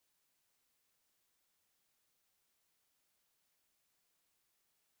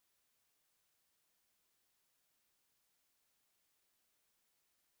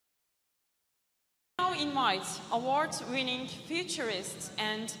invite award-winning Futurist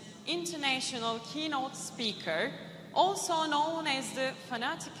and international keynote speaker, also known as the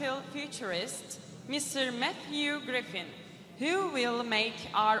Fanatical Futurist, Mr. Matthew Griffin, who will make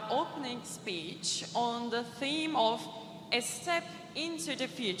our opening speech on the theme of A Step into the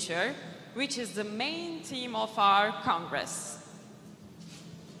Future, which is the main theme of our Congress.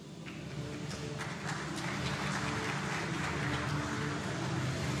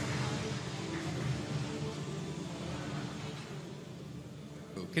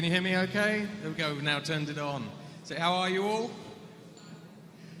 Can you hear me okay? There we go, we've now turned it on. So how are you all?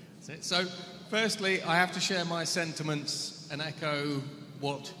 So firstly, I have to share my sentiments and echo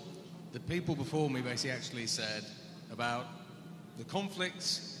what the people before me basically actually said about the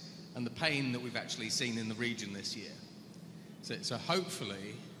conflicts and the pain that we've actually seen in the region this year. So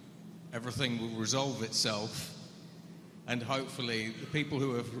hopefully everything will resolve itself, and hopefully the people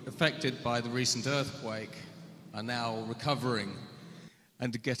who are affected by the recent earthquake are now recovering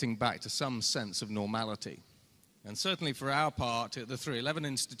and getting back to some sense of normality. And certainly for our part at the 311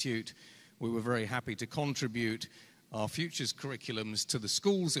 Institute, we were very happy to contribute our futures curriculums to the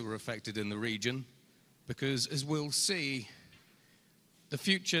schools that were affected in the region, because as we'll see, the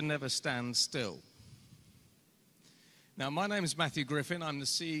future never stands still. Now, my name is Matthew Griffin. I'm the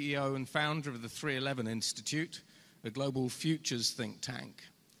CEO and founder of the 311 Institute, a global futures think tank.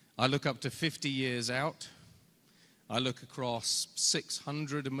 I look up to 50 years out. I look across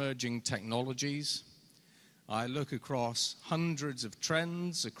 600 emerging technologies. I look across hundreds of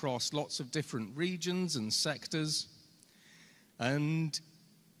trends, across lots of different regions and sectors. And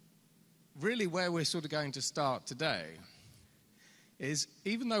really where we're sort of going to start today is,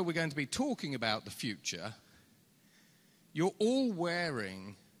 even though we're going to be talking about the future, you're all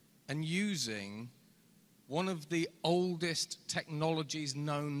wearing and using one of the oldest technologies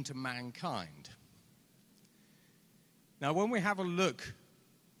known to mankind. Now, when we have a look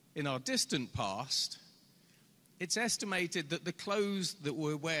in our distant past, it's estimated that the clothes that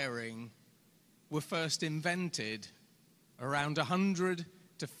we're wearing were first invented around 100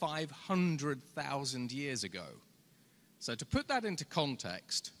 to 500,000 years ago. So to put that into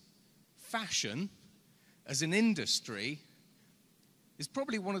context, fashion as an industry is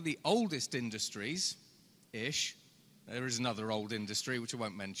probably one of the oldest industries-ish. There is another old industry, which I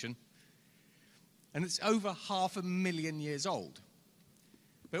won't mention. And it's over 500,000 years old.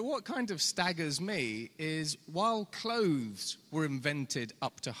 But what kind of staggers me is, while clothes were invented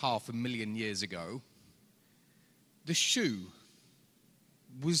up to 500,000 years ago, the shoe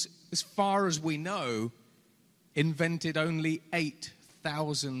was, as far as we know, invented only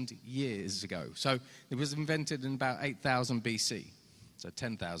 8,000 years ago. So it was invented in about 8,000 BC, so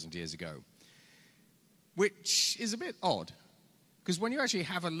 10,000 years ago, which is a bit odd, because when you actually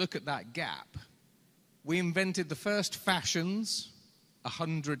have a look at that gap, we invented the first fashions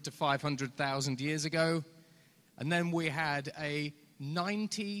 100 to 500,000 years ago, and then we had a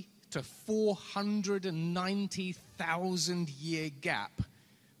 90 to 490,000 year gap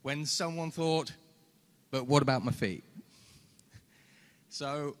when someone thought, but what about my feet?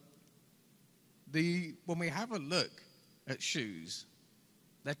 So when we have a look at shoes,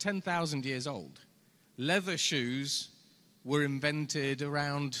 they're 10,000 years old. Leather shoes were invented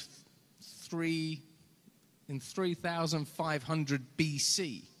around 3,500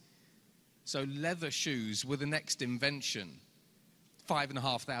 BC. So leather shoes were the next invention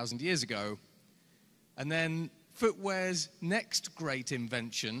 5,500 years ago. And then footwear's next great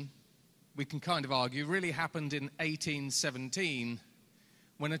invention, we can kind of argue, really happened in 1817,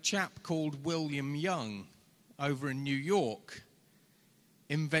 when a chap called William Young over in New York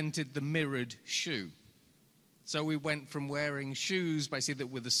invented the mirrored shoe. So we went from wearing shoes basically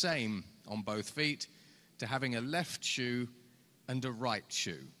that were the same on both feet to having a left shoe and a right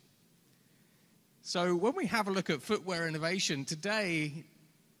shoe. So when we have a look at footwear innovation today,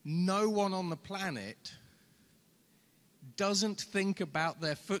 no one on the planet doesn't think about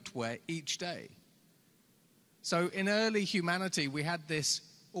their footwear each day. So in early humanity, we had this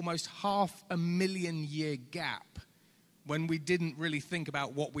almost 500,000 year gap when we didn't really think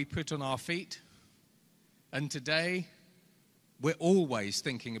about what we put on our feet. And today, we're always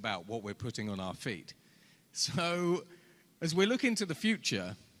thinking about what we're putting on our feet. So as we look into the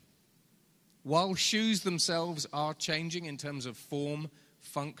future, while shoes themselves are changing in terms of form,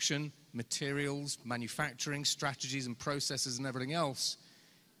 function, materials, manufacturing, strategies and processes and everything else,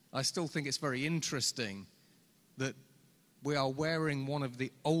 I still think it's very interesting that we are wearing one of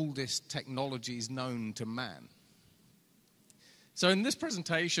the oldest technologies known to man. So in this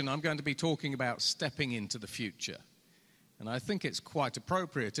presentation, I'm going to be talking about stepping into the future. and I think it's quite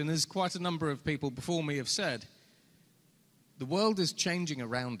appropriate, and as quite a number of people before me have said, the world is changing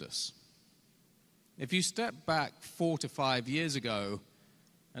around us. If you step back 4 to 5 years ago,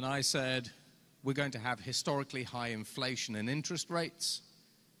 and I said, we're going to have historically high inflation and interest rates,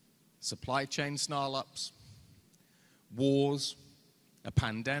 supply chain snarl-ups, wars, a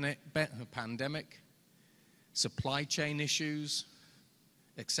pandemic, supply chain issues,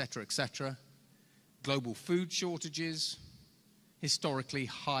 etc., global food shortages, historically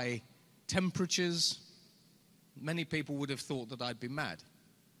high temperatures, many people would have thought that I'd be mad.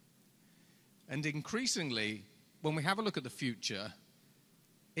 And increasingly, when we have a look at the future,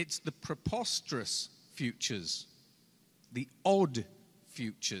 it's the preposterous futures, the odd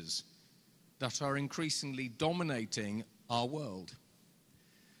futures that are increasingly dominating our world.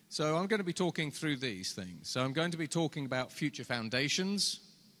 So I'm going to be talking through these things. So I'm going to be talking about future foundations.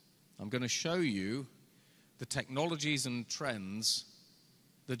 I'm going to show you the technologies and trends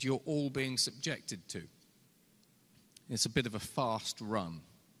that you're all being subjected to. It's a bit of a fast run.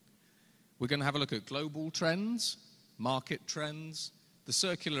 We're going to have a look at global trends, market trends, the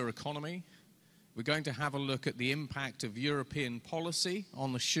circular economy. We're going to have a look at the impact of European policy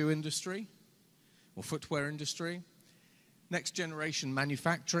on the shoe industry or footwear industry. Next generation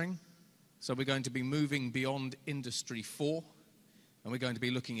manufacturing. So we're going to be moving beyond Industry 4, and we're going to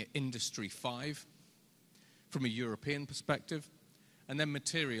be looking at Industry 5 from a European perspective, and then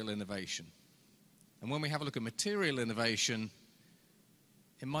material innovation. And when we have a look at material innovation,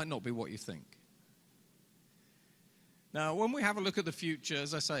 it might not be what you think. Now, when we have a look at the future,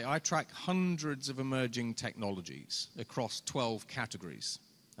 as I say, I track hundreds of emerging technologies across 12 categories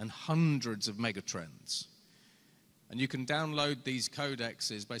and hundreds of megatrends. And you can download these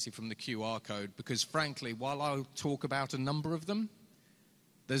codexes basically from the QR code because, frankly, while I'll talk about a number of them,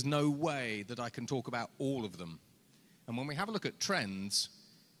 there's no way that I can talk about all of them. And when we have a look at trends,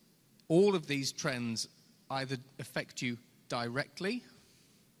 all of these trends either affect you directly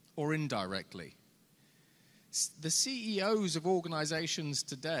or indirectly. The CEOs of organizations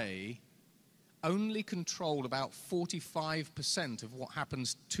today only control about 45% of what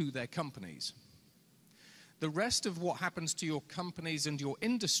happens to their companies. The rest of what happens to your companies and your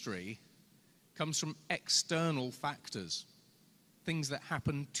industry comes from external factors, things that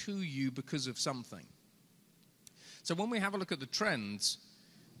happen to you because of something. So when we have a look at the trends,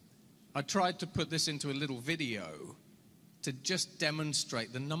 I tried to put this into a little video to just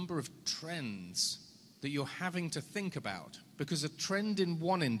demonstrate the number of trends that you're having to think about, because a trend in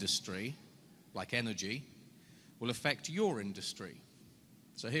one industry, like energy, will affect your industry.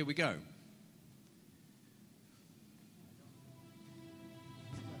 So here we go.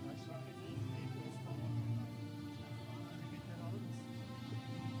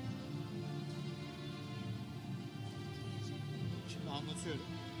 Şimdi anlatıyorum.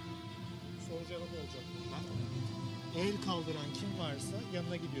 Soru cevap olacak buradan. El kaldıran kim varsa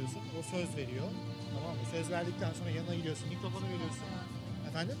yanına gidiyorsun. O söz veriyor. Tamam mı? Söz verdikten sonra yanına gidiyorsun. Mikrofonu veriyorsun.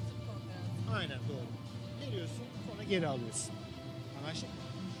 Efendim? Aynen doğru. Veriyorsun, sonra geri alıyorsun. Anlaştık mı?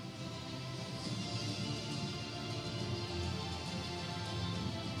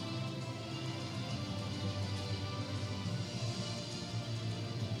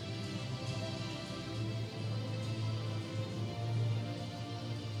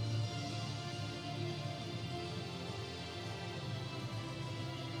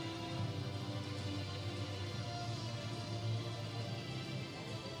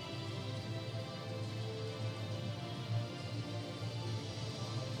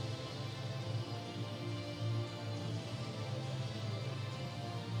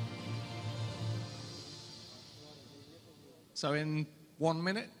 So in 1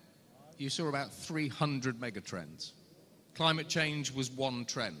 minute, you saw about 300 megatrends. Climate change was one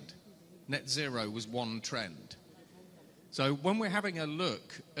trend. Net zero was one trend. So when we're having a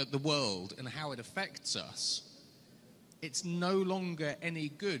look at the world and how it affects us, it's no longer any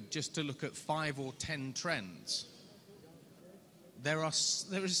good just to look at 5 or 10 trends. There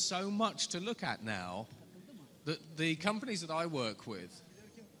is so much to look at now that the companies that I work with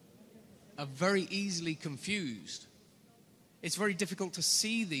are very easily confused. It's very difficult to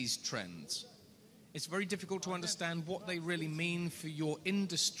see these trends. It's very difficult to understand what they really mean for your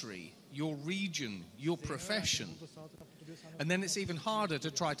industry, your region, your profession. And then it's even harder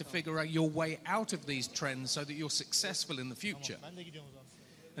to try to figure out your way out of these trends so that you're successful in the future.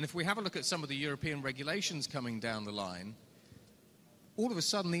 And if we have a look at some of the European regulations coming down the line, all of a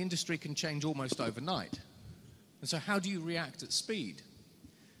sudden the industry can change almost overnight. And so how do you react at speed?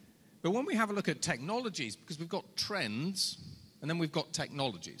 But when we have a look at technologies, because we've got trends and then we've got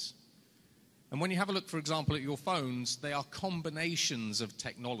technologies. And when you have a look, for example, at your phones, they are combinations of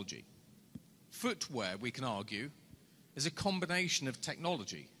technology. Footwear, we can argue, is a combination of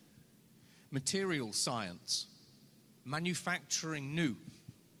technology, material science, manufacturing new,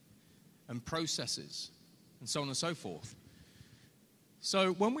 and processes, and so on and so forth.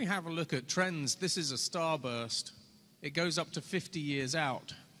 So when we have a look at trends, this is a starburst. It goes up to 50 years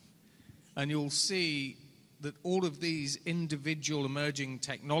out, and you'll see that all of these individual emerging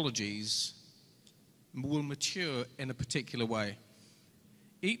technologies will mature in a particular way.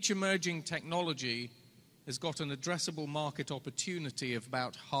 Each emerging technology has got an addressable market opportunity of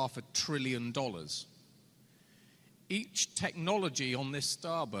about $500 billion. Each technology on this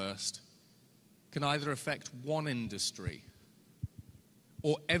starburst can either affect one industry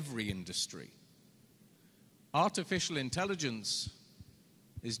or every industry. Artificial intelligence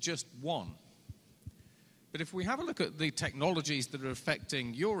is just one. But if we have a look at the technologies that are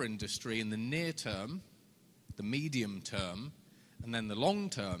affecting your industry in the near term, the medium term, and then the long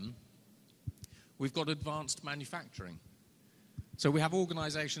term, we've got advanced manufacturing. So we have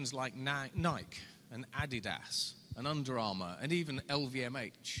organizations like Nike and Adidas and Under Armour and even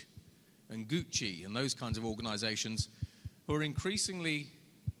LVMH and Gucci and those kinds of organizations who are increasingly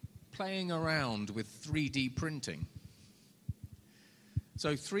playing around with 3D printing.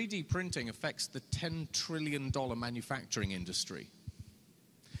 So 3D printing affects the $10 trillion manufacturing industry.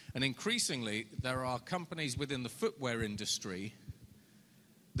 And increasingly, there are companies within the footwear industry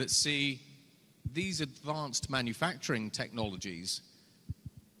that see these advanced manufacturing technologies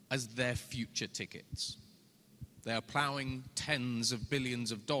as their future tickets. They are plowing tens of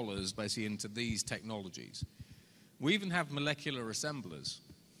billions of dollars basically into these technologies. We even have molecular assemblers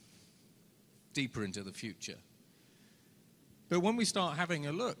deeper into the future. But when we start having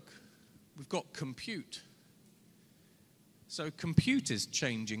a look, we've got compute. So compute is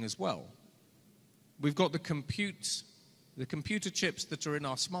changing as well. We've got the computer chips that are in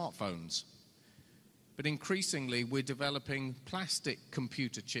our smartphones. But increasingly, we're developing plastic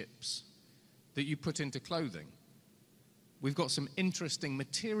computer chips that you put into clothing. We've got some interesting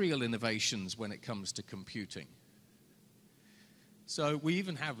material innovations when it comes to computing. So we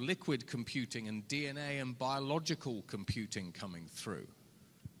even have liquid computing and DNA and biological computing coming through.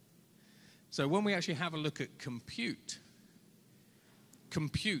 So when we actually have a look at compute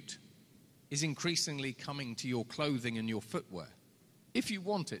is increasingly coming to your clothing and your footwear, if you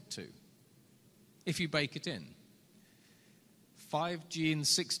want it to, if you bake it in. 5G and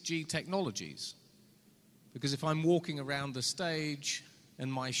 6G technologies. Because if I'm walking around the stage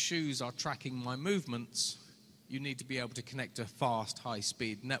and my shoes are tracking my movements, you need to be able to connect to fast,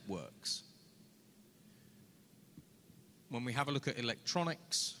 high-speed networks. When we have a look at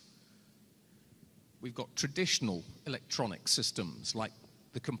electronics, we've got traditional electronic systems, like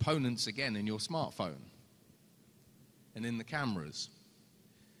the components, again, in your smartphone and in the cameras.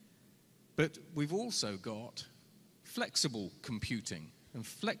 But we've also got flexible computing and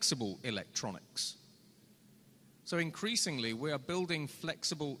flexible electronics. So increasingly, we are building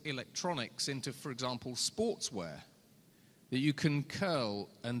flexible electronics into, for example, sportswear that you can curl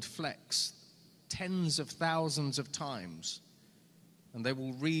and flex tens of thousands of times, and they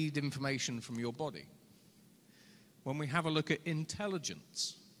will read information from your body. When we have a look at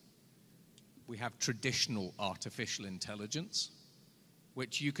intelligence, we have traditional artificial intelligence,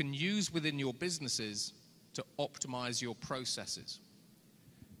 which you can use within your businesses to optimize your processes,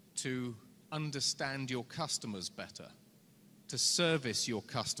 to understand your customers better, to service your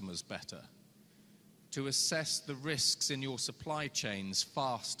customers better, to assess the risks in your supply chains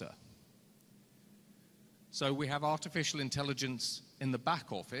faster. So we have artificial intelligence in the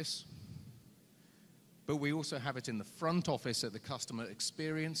back office, but we also have it in the front office at the customer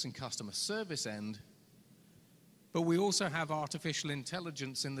experience and customer service end, but we also have artificial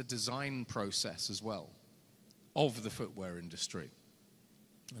intelligence in the design process as well of the footwear industry.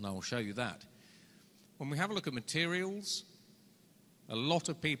 And I will show you that. When we have a look at materials, a lot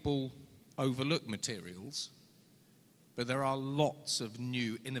of people overlook materials, but there are lots of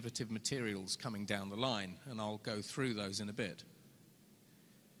new innovative materials coming down the line, and I'll go through those in a bit.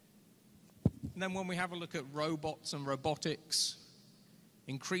 And then when we have a look at robots and robotics,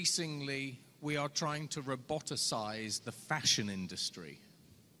 increasingly we are trying to roboticize the fashion industry.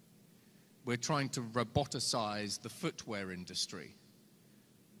 We're trying to roboticize the footwear industry.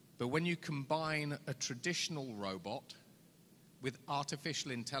 But when you combine a traditional robot with artificial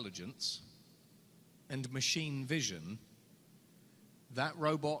intelligence and machine vision, that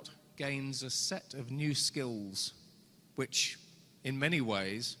robot gains a set of new skills which, in many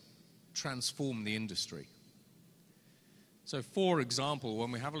ways, transform the industry. So, for example,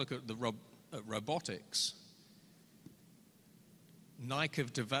 when we have a look at the at robotics, Nike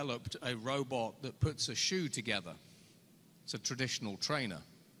have developed a robot that puts a shoe together. It's a traditional trainer.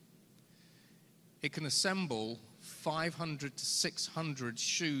 It can assemble 500 to 600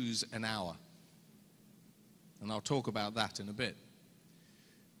 shoes an hour. And I'll talk about that in a bit.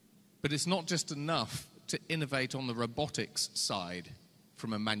 But it's not just enough to innovate on the robotics side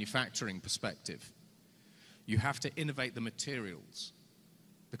from a manufacturing perspective. You have to innovate the materials.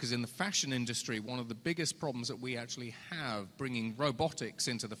 Because in the fashion industry, one of the biggest problems that we actually have bringing robotics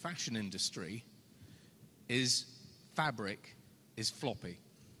into the fashion industry is fabric is floppy.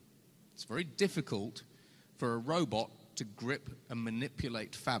 It's very difficult for a robot to grip and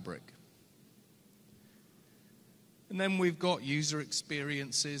manipulate fabric. And then we've got user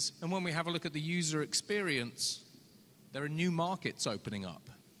experiences. And when we have a look at the user experience, there are new markets opening up.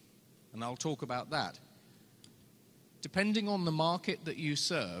 And I'll talk about that. Depending on the market that you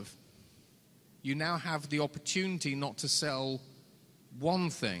serve, you now have the opportunity not to sell one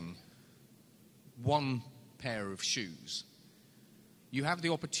thing, one pair of shoes. You have the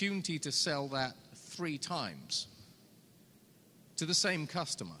opportunity to sell that 3 times to the same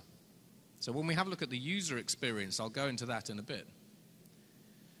customer. So when we have a look at the user experience, I'll go into that in a bit.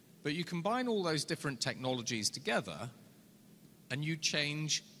 But you combine all those different technologies together and you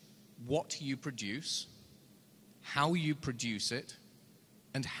change what you produce, how you produce it,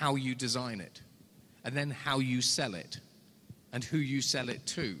 and how you design it, and then how you sell it, and who you sell it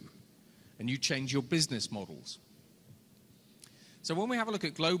to, and you change your business models. So when we have a look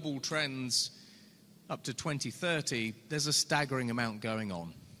at global trends up to 2030, there's a staggering amount going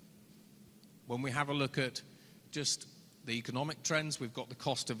on. When we have a look at just the economic trends, we've got the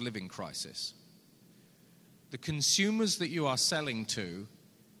cost of living crisis. The consumers that you are selling to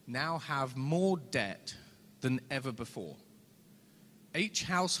now have more debt than ever before. Each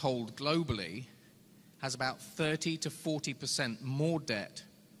household globally has about 30 to 40% more debt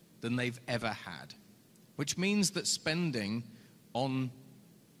than they've ever had, which means that spending on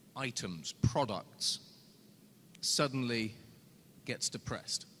items, products, suddenly gets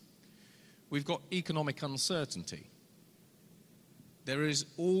depressed. We've got economic uncertainty. There is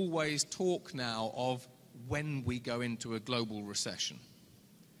always talk now of when we go into a global recession.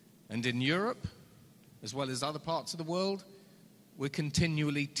 And in Europe, as well as other parts of the world, we're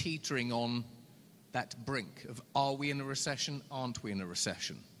continually teetering on that brink of, are we in a recession, aren't we in a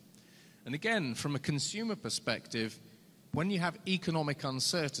recession? And again, from a consumer perspective, when you have economic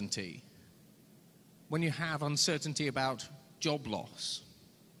uncertainty, when you have uncertainty about job loss,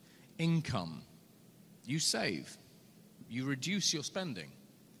 income, you save, you reduce your spending.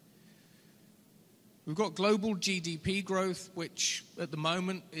 We've got global GDP growth, which at the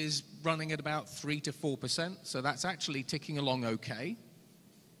moment is running at about 3 to 4%, so that's actually ticking along okay.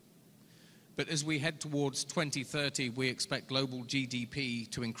 But as we head towards 2030, we expect global GDP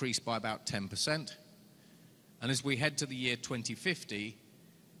to increase by about 10%. And as we head to the year 2050,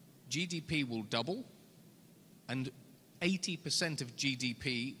 GDP will double, and 80% of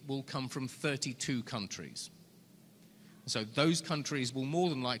GDP will come from 32 countries. So those countries will more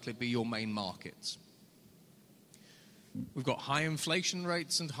than likely be your main markets. We've got high inflation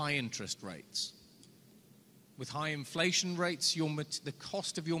rates and high interest rates. With high inflation rates, the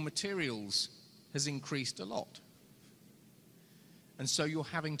cost of your materials has increased a lot. And so you're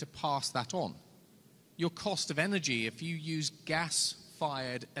having to pass that on. Your cost of energy, if you use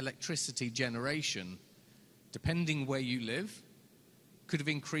gas-fired electricity generation, depending where you live, could have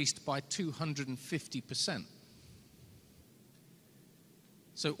increased by 250%.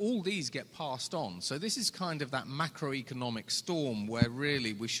 So all these get passed on. So this is kind of that macroeconomic storm where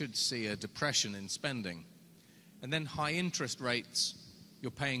really we should see a depression in spending. And then high interest rates,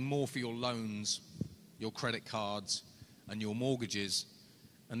 you're paying more for your loans, your credit cards, and your mortgages.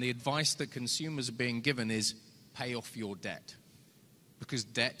 And the advice that consumers are being given is pay off your debt. Because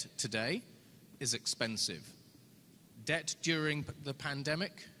debt today is expensive. Debt during the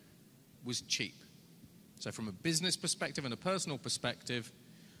pandemic was cheap. So from a business perspective and a personal perspective,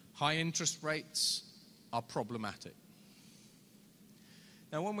 high interest rates are problematic.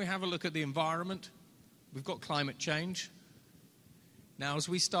 Now, when we have a look at the environment, we've got climate change. Now, as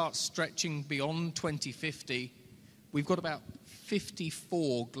we start stretching beyond 2050, we've got about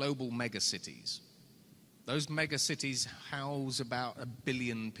 54 global megacities. Those megacities house about 1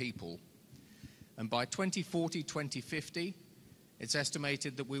 billion people. And by 2040, 2050, it's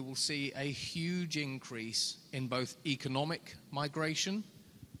estimated that we will see a huge increase in both economic migration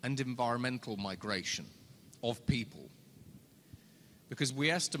and environmental migration of people. Because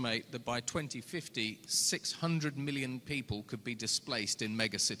we estimate that by 2050, 600 million people could be displaced in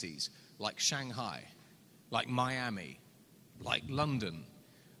megacities, like Shanghai, like Miami, like London,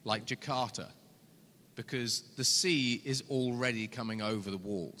 like Jakarta, because the sea is already coming over the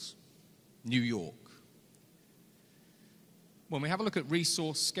walls. New York. When we have a look at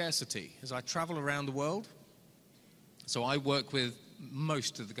resource scarcity, as I travel around the world, so I work with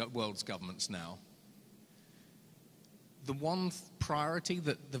most of the world's governments now, the one priority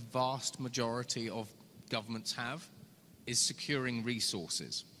that the vast majority of governments have is securing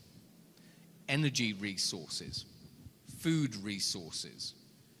resources, energy resources, food resources,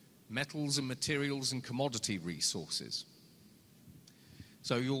 metals and materials and commodity resources.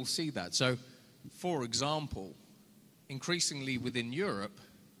 So you'll see that. So, for example, increasingly within Europe,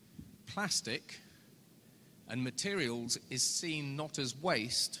 plastic and materials is seen not as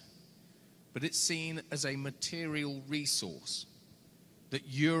waste, but it's seen as a material resource that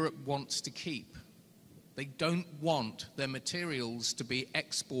Europe wants to keep. They don't want their materials to be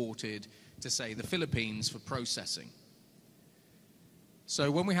exported to, say, the Philippines for processing.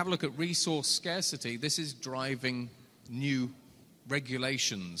 So when we have a look at resource scarcity, this is driving new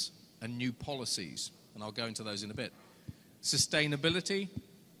regulations and new policies, and I'll go into those in a bit. Sustainability,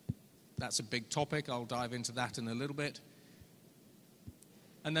 that's a big topic. I'll dive into that in a little bit.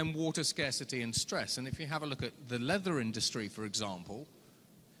 And then water scarcity and stress. And if you have a look at the leather industry, for example,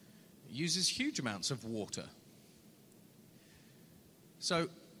 it uses huge amounts of water. So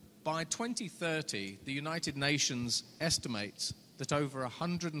by 2030, the United Nations estimates that over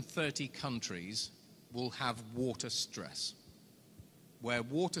 130 countries will have water stress, where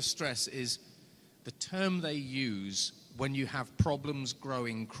water stress is the term they use when you have problems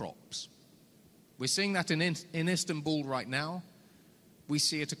growing crops. We're seeing that in Istanbul right now. We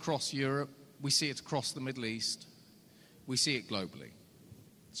see it across Europe. We see it across the Middle East. We see it globally.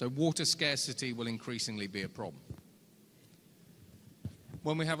 So water scarcity will increasingly be a problem.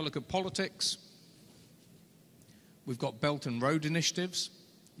 When we have a look at politics, we've got Belt and Road initiatives.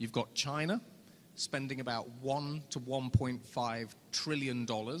 You've got China spending about $1 to $1.5 trillion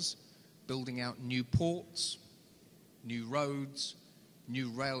building out new ports, new roads, new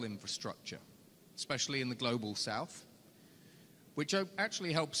rail infrastructure, especially in the global south, which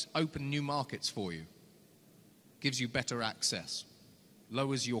actually helps open new markets for you, gives you better access,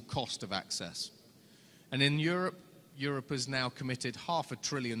 lowers your cost of access. And in Europe, Europe has now committed $500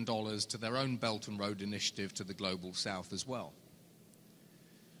 billion to their own Belt and Road initiative to the global south as well.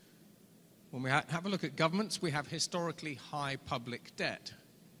 When we have a look at governments, we have historically high public debt.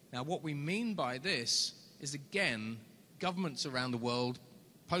 Now, what we mean by this is, again, governments around the world,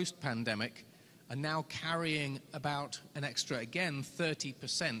 post-pandemic, are now carrying about an extra, again,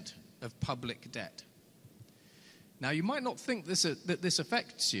 30% of public debt. Now, you might not think that this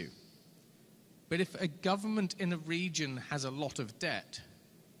affects you, but if a government in a region has a lot of debt,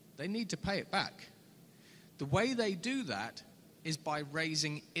 they need to pay it back. The way they do that is by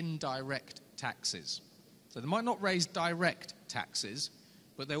raising indirect taxes. So they might not raise direct taxes,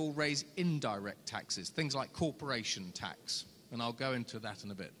 but they will raise indirect taxes, things like corporation tax, and I'll go into that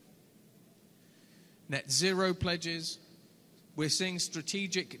in a bit. Net zero pledges, we're seeing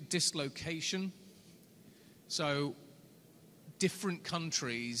strategic dislocation. So different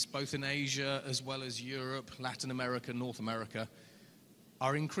countries, both in Asia as well as Europe, Latin America, North America,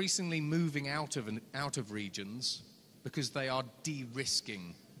 are increasingly moving out of regions because they are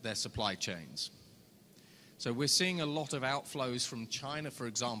de-risking their supply chains. So we're seeing a lot of outflows from China, for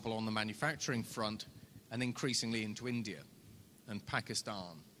example, on the manufacturing front, and increasingly into India and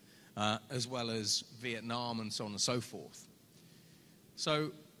Pakistan, as well as Vietnam and so on and so forth.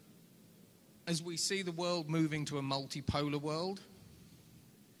 So as we see the world moving to a multipolar world,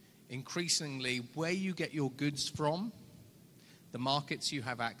 increasingly where you get your goods from, the markets you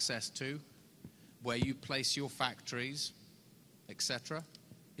have access to, where you place your factories, etc.,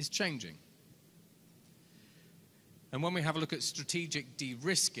 is changing. And when we have a look at strategic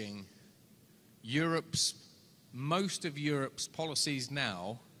de-risking, most of Europe's policies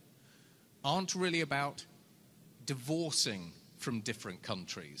now aren't really about divorcing from different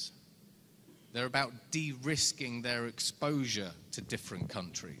countries. They're about de-risking their exposure to different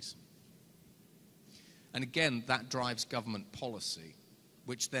countries. And again, that drives government policy,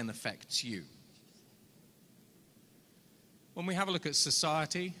 which then affects you. When we have a look at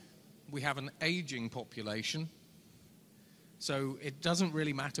society, we have an aging population. So it doesn't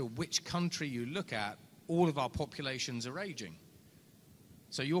really matter which country you look at, all of our populations are aging.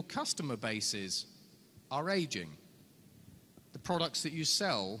 So your customer bases are aging. The products that you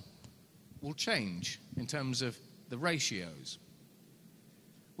sell will change in terms of the ratios.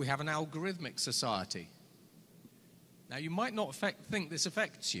 We have an algorithmic society. Now, you might not think this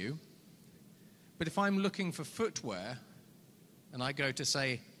affects you, But if I'm looking for footwear and I go to,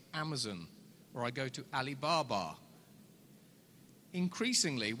 say, Amazon or I go to Alibaba,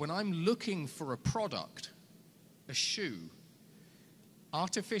 increasingly, when I'm looking for a product, a shoe,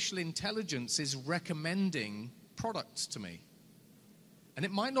 artificial intelligence is recommending products to me. And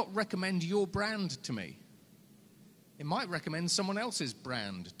it might not recommend your brand to me. It might recommend someone else's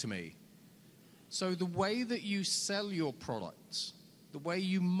brand to me. So the way that you sell your products, the way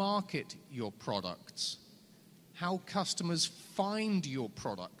you market your products, how customers find your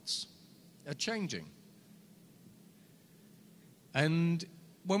products are changing. And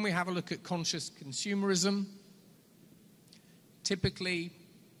when we have a look at conscious consumerism, typically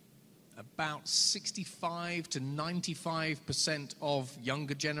about 65 to 95% of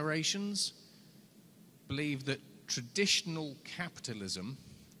younger generations believe that traditional capitalism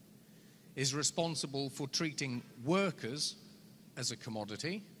is responsible for treating workers as a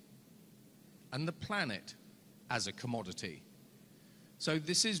commodity and the planet as a commodity. So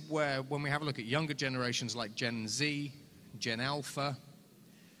this is where, when we have a look at younger generations like Gen Z, Gen Alpha,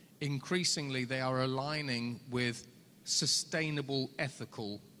 increasingly they are aligning with sustainable,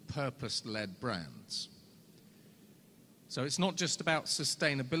 ethical, purpose-led brands. So it's not just about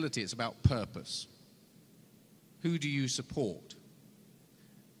sustainability, it's about purpose. Who do you support?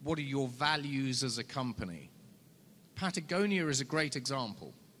 What are your values as a company? Patagonia is a great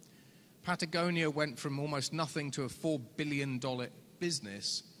example. Patagonia went from almost nothing to a $4 billion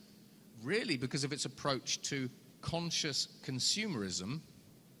business, really because of its approach to conscious consumerism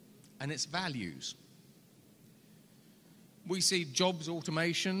and its values. We see jobs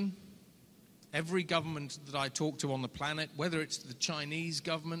automation. Every government that I talk to on the planet, whether it's the Chinese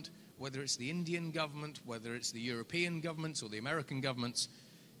government, whether it's the Indian government, whether it's the European governments or the American governments,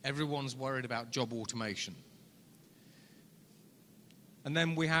 everyone's worried about job automation. And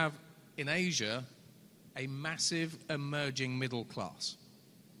then we have, in Asia, a massive emerging middle class.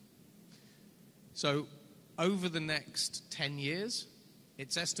 So over the next 10 years,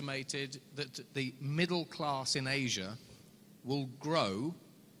 it's estimated that the middle class in Asia will grow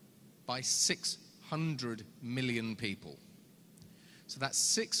by 600 million people. So that's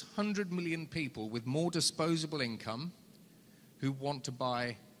 600 million people with more disposable income who want to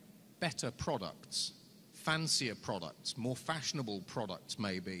buy better products, fancier products, more fashionable products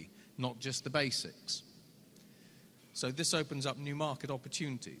maybe, not just the basics. So this opens up new market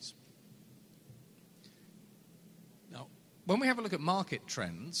opportunities. Now, when we have a look at market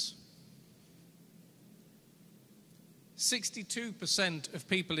trends, 62% of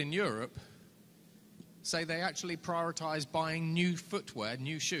people in Europe say they actually prioritize buying new footwear,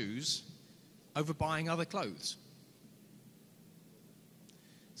 new shoes, over buying other clothes.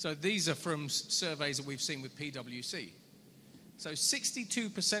 So these are from surveys that we've seen with PwC. So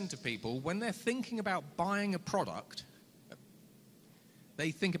 62% of people, when they're thinking about buying a product, they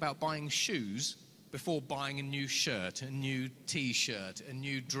think about buying shoes before buying a new shirt, a new t-shirt, a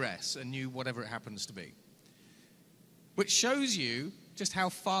new dress, a new whatever it happens to be. Which shows you just how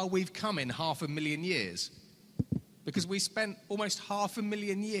far we've come in 500,000 years. Because we spent almost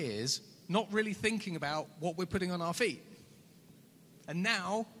 500,000 years not really thinking about what we're putting on our feet. And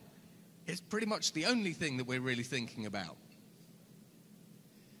now, it's pretty much the only thing that we're really thinking about.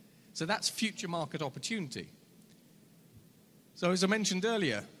 So that's future market opportunity. So as I mentioned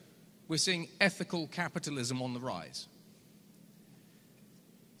earlier, we're seeing ethical capitalism on the rise.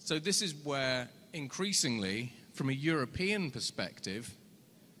 So this is where increasingly, from a European perspective,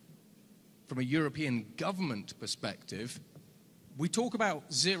 from a European government perspective, we talk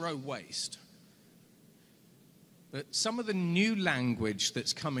about zero waste. But some of the new language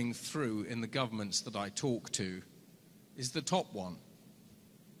that's coming through in the governments that I talk to is the top one: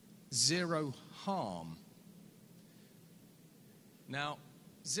 zero harm. Now,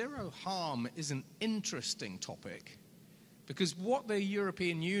 zero harm is an interesting topic because what the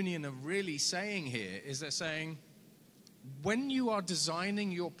European Union are really saying here is they're saying, when you are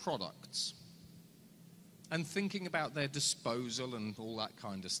designing your products and thinking about their disposal and all that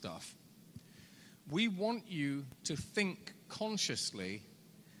kind of stuff, we want you to think consciously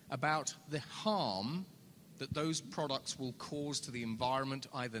about the harm that those products will cause to the environment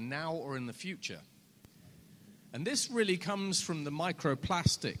either now or in the future. And this really comes from the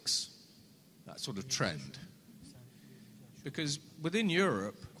microplastics, that sort of trend. Because within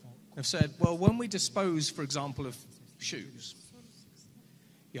Europe, they've said, well, when we dispose, for example, of shoes,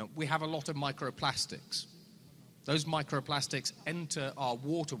 we have a lot of microplastics. Those microplastics enter our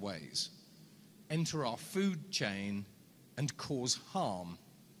waterways, enter our food chain, and cause harm.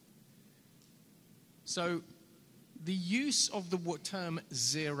 So the use of the term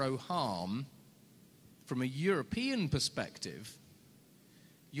zero harm from a European perspective,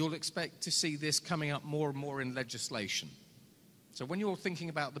 you'll expect to see this coming up more and more in legislation. So when you're thinking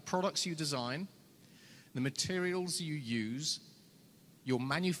about the products you design, the materials you use, your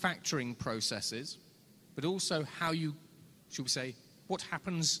manufacturing processes, but also how you, should we say, what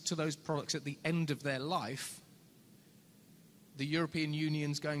happens to those products at the end of their life, the European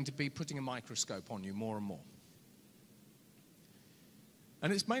Union's going to be putting a microscope on you more and more.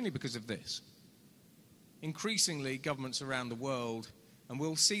 And it's mainly because of this. Increasingly, governments around the world, and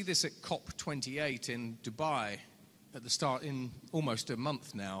we'll see this at COP28 in Dubai at the start in almost a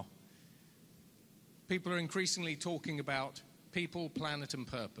month now, people are increasingly talking about people, planet, and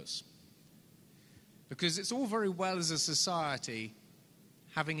purpose. Because it's all very well as a society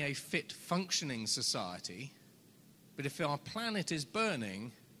having a fit, functioning society, but if our planet is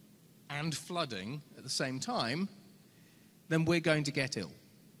burning and flooding at the same time, then we're going to get ill.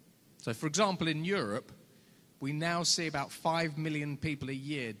 So, for example, in Europe, we now see about 5 million people a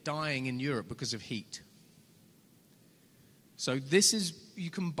year dying in Europe because of heat. So this is, you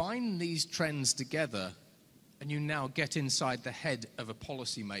combine these trends together and you now get inside the head of a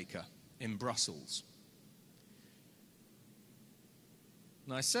policymaker in Brussels.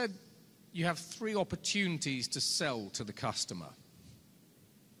 And I said you have 3 opportunities to sell to the customer.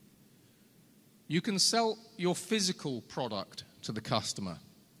 You can sell your physical product to the customer.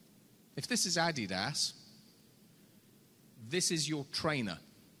 If this is Adidas, this is your trainer.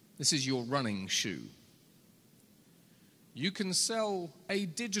 This is your running shoe. You can sell a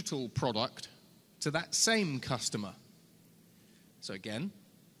digital product to that same customer. So again,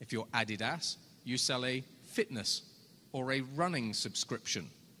 if you're Adidas, you sell a fitness or a running subscription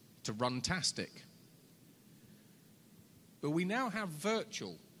to Runtastic. But we now have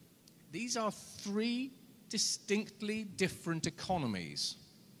virtual. These are 3 distinctly different economies.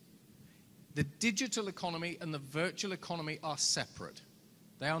 The digital economy and the virtual economy are separate.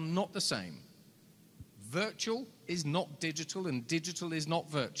 They are not the same. Virtual is not digital and digital is not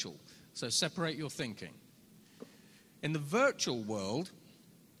virtual. So separate your thinking. In the virtual world,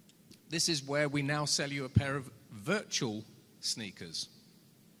 this is where we now sell you a pair of virtual sneakers.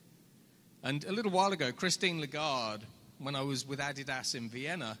 And a little while ago, Christine Lagarde, when I was with Adidas in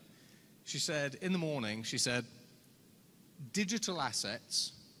Vienna, she said, in the morning, she said, digital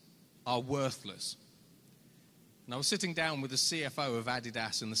assets are worthless. And I was sitting down with the CFO of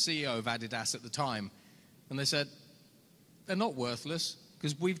Adidas and the CEO of Adidas at the time, and they said, they're not worthless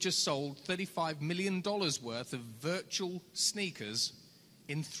because we've just sold $35 million worth of virtual sneakers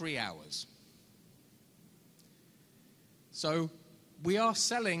in 3 hours. So we are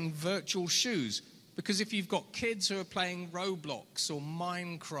selling virtual shoes because if you've got kids who are playing Roblox or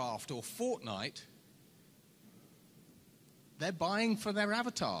Minecraft or Fortnite, they're buying for their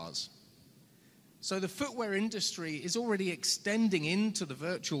avatars. So the footwear industry is already extending into the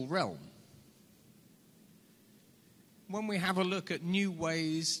virtual realm. When we have a look at new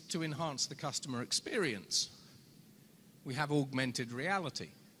ways to enhance the customer experience, we have augmented reality.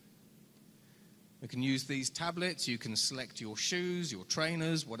 We can use these tablets, you can select your shoes, your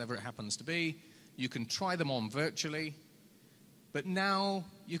trainers, whatever it happens to be. You can try them on virtually, but now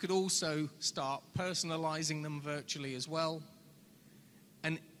you could also start personalizing them virtually as well.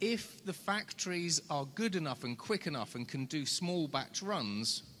 And if the factories are good enough and quick enough and can do small batch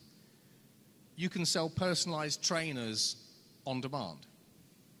runs, you can sell personalized trainers on demand.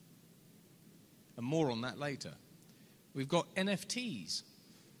 And more on that later. We've got NFTs.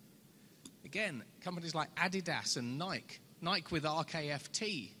 Again, companies like Adidas and Nike with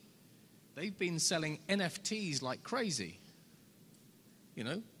RKFT, they've been selling NFTs like crazy. You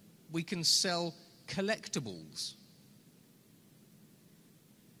know, we can sell collectibles.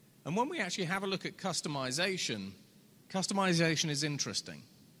 And when we actually have a look at customization, customization is interesting.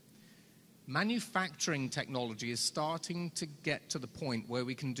 Manufacturing technology is starting to get to the point where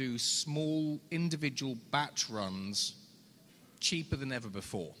we can do small individual batch runs cheaper than ever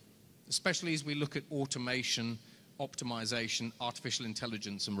before, especially as we look at automation, optimization, artificial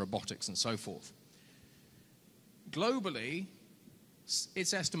intelligence, and robotics, and so forth. Globally,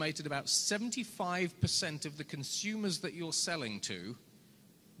 it's estimated about 75% of the consumers that you're selling to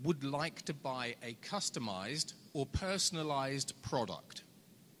would like to buy a customized or personalized product.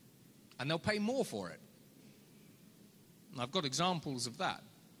 And they'll pay more for it. And I've got examples of that.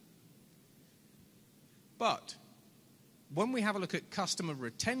 But when we have a look at customer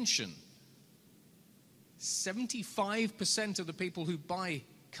retention, 75% of the people who buy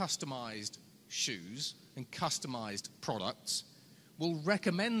customized shoes and customized products will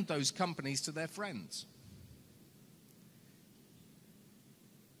recommend those companies to their friends.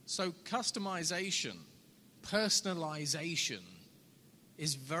 So customization personalization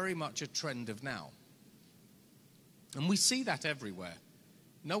is very much a trend of now. And we see that everywhere.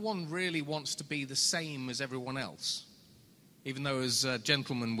 No one really wants to be the same as everyone else, even though as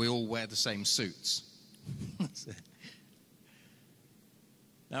gentlemen we all wear the same suits. That's it.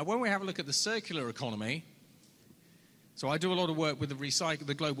 Now, when we have a look at the circular economy, so I do a lot of work with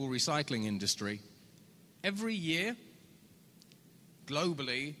the global recycling industry. Every year,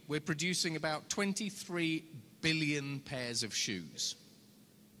 globally, we're producing about 23 billion pairs of shoes.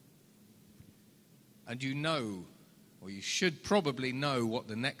 And you know, or you should probably know what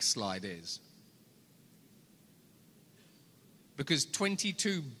the next slide is. Because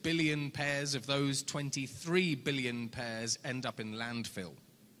 22 billion pairs of those 23 billion pairs end up in landfill.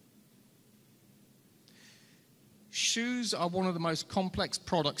 Shoes are one of the most complex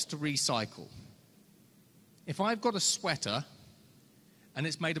products to recycle. If I've got a sweater and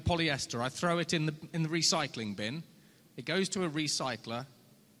it's made of polyester, I throw it in the recycling bin. It goes to a recycler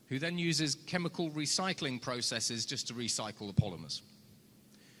who then uses chemical recycling processes just to recycle the polymers.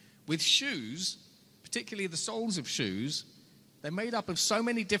 With shoes, particularly the soles of shoes, they're made up of so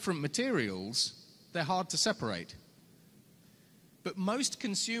many different materials, they're hard to separate. But most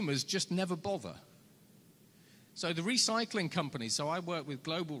consumers just never bother. So the recycling companies, so I work with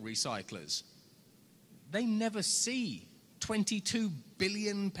global recyclers, they never see 22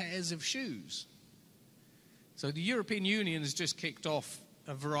 billion pairs of shoes. So the European Union has just kicked off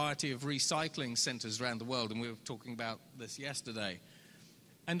a variety of recycling centres around the world, and we were talking about this yesterday.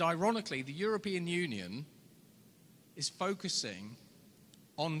 And ironically, the European Union is focusing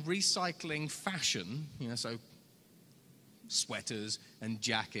on recycling fashion, so sweaters and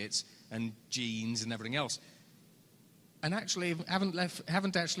jackets and jeans and everything else, and actually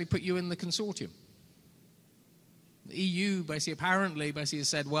haven't actually put you in the consortium. The EU apparently has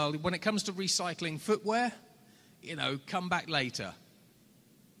said, well, when it comes to recycling footwear, come back later.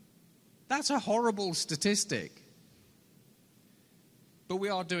 That's a horrible statistic. But we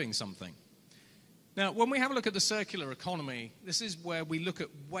are doing something. Now, when we have a look at the circular economy, this is where we look at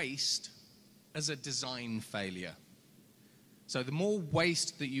waste as a design failure. So the more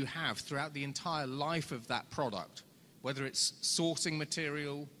waste that you have throughout the entire life of that product, whether it's sourcing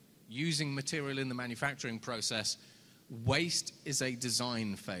material, using material in the manufacturing process, waste is a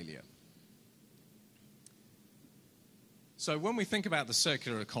design failure. So when we think about the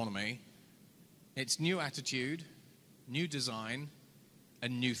circular economy, it's new attitude, new design,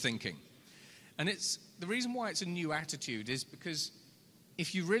 and new thinking. And the reason why it's a new attitude is because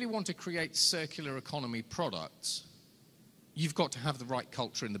if you really want to create circular economy products, you've got to have the right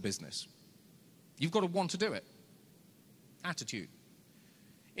culture in the business. You've got to want to do it. Attitude.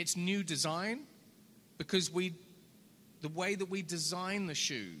 It's new design because the way that we design the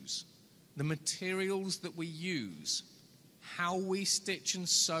shoes, the materials that we use, how we stitch and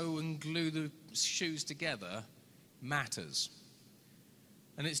sew and glue the shoes together matters.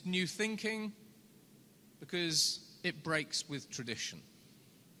 And it's new thinking because it breaks with tradition.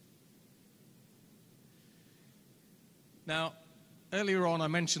 Now, earlier on I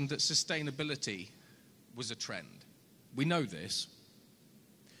mentioned that sustainability was a trend. We know this.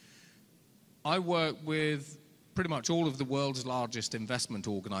 I work with pretty much all of the world's largest investment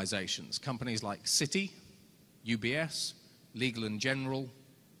organizations, companies like Citi, UBS, Legal & General,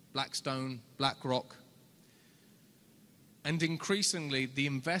 Blackstone, BlackRock. And increasingly, the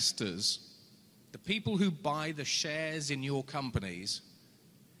investors, the people who buy the shares in your companies,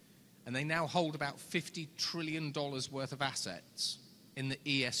 and they now hold about $50 trillion worth of assets in the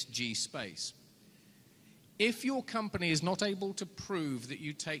ESG space. If your company is not able to prove that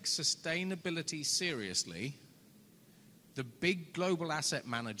you take sustainability seriously, the big global asset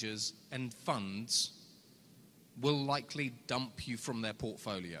managers and funds will likely dump you from their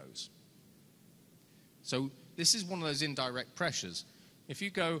portfolios. So this is one of those indirect pressures. If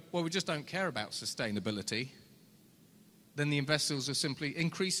you go, well, we just don't care about sustainability, then the investors are simply,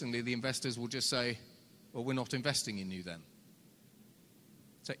 increasingly, the investors will just say, well, we're not investing in you then.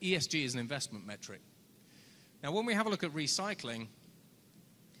 So ESG is an investment metric. Now, when we have a look at recycling,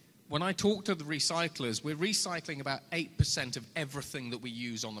 when I talk to the recyclers, we're recycling about 8% of everything that we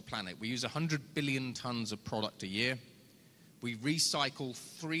use on the planet. We use 100 billion tons of product a year. We recycle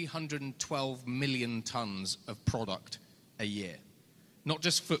 312 million tons of product a year. Not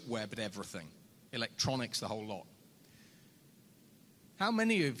just footwear, but everything. Electronics, the whole lot. How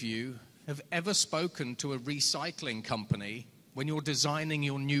many of you have ever spoken to a recycling company when you're designing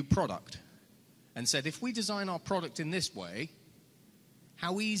your new product and said, if we design our product in this way,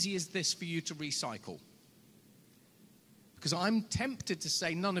 how easy is this for you to recycle? Because I'm tempted to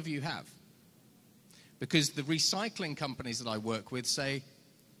say none of you have. because the recycling companies that I work with say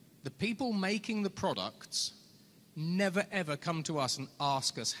the people making the products never ever come to us and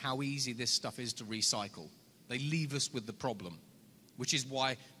ask us how easy this stuff is to recycle. They leave us with the problem, which is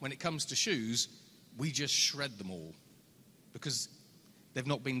why when it comes to shoes, we just shred them all because they've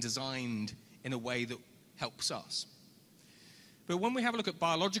not been designed in a way that helps us. But when we have a look at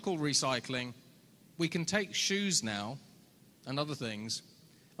biological recycling, we can take shoes now and other things,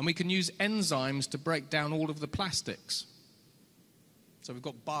 and we can use enzymes to break down all of the plastics. So we've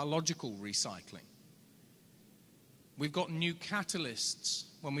got biological recycling. We've got new catalysts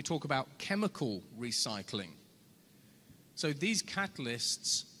when we talk about chemical recycling. So these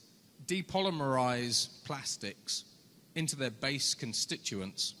catalysts depolymerize plastics into their base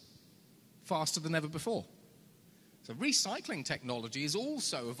constituents faster than ever before. So recycling technology is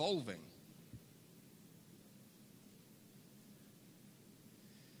also evolving.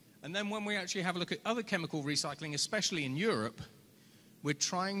 And then when we actually have a look at other chemical recycling, especially in Europe, we're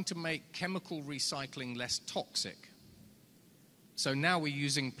trying to make chemical recycling less toxic. So now we're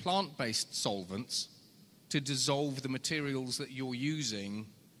using plant-based solvents to dissolve the materials that you're using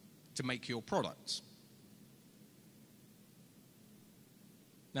to make your products.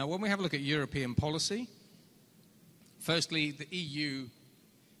 Now, when we have a look at European policy, firstly, the EU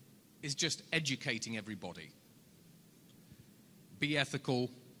is just educating everybody. Be ethical,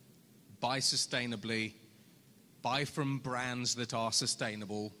 buy sustainably, buy from brands that are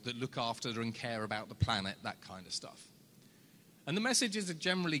sustainable, that look after and care about the planet, that kind of stuff. And the messages are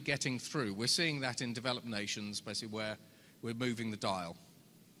generally getting through. We're seeing that in developed nations, basically where we're moving the dial.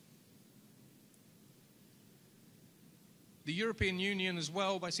 The European Union as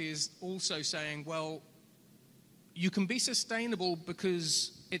well basically is also saying, well, you can be sustainable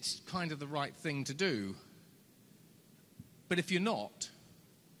because it's kind of the right thing to do. But if you're not,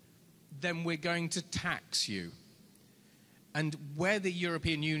 then we're going to tax you. And where the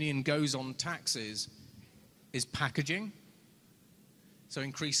European Union goes on taxes is packaging. So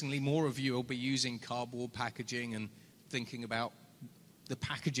increasingly more of you will be using cardboard packaging and thinking about the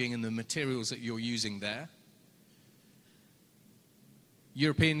packaging and the materials that you're using there.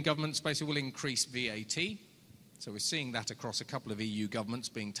 European governments basically will increase VAT. So we're seeing that across a couple of EU governments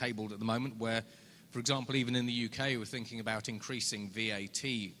being tabled at the moment where, for example, even in the UK, we're thinking about increasing VAT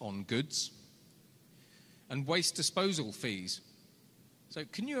on goods. And waste disposal fees. So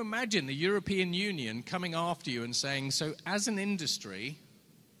can you imagine the European Union coming after you and saying, so as an industry,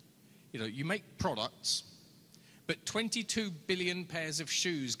 you make products, but 22 billion pairs of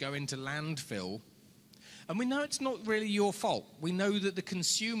shoes go into landfill. And we know it's not really your fault. We know that the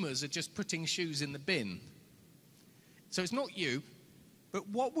consumers are just putting shoes in the bin. So it's not you. But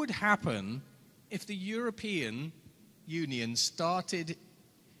what would happen if the European Union started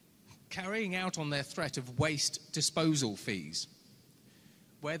carrying out on their threat of waste disposal fees,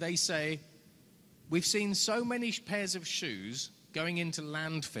 where they say, we've seen so many pairs of shoes going into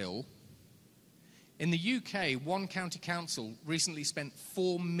landfill. In the UK, one county council recently spent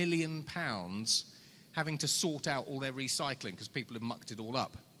 £4 million having to sort out all their recycling because people have mucked it all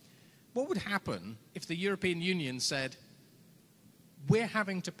up. What would happen if the European Union said, we're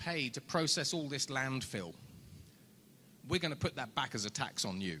having to pay to process all this landfill. We're going to put that back as a tax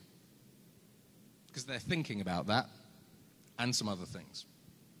on you. Because they're thinking about that and some other things.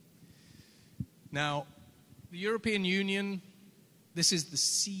 Now, the European Union, this is the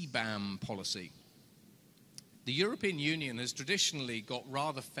CBAM policy. The European Union has traditionally got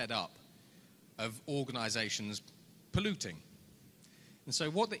rather fed up of organizations polluting. And so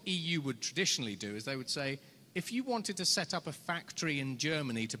what the EU would traditionally do is they would say, if you wanted to set up a factory in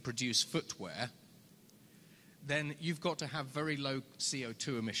Germany to produce footwear, then you've got to have very low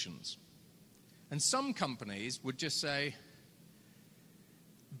CO2 emissions. And some companies would just say,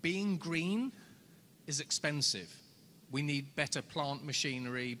 being green is expensive. We need better plant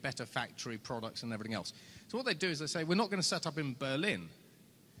machinery, better factory products and everything else. So what they do is they say, we're not going to set up in Berlin.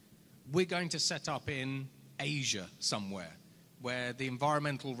 We're going to set up in Asia somewhere where the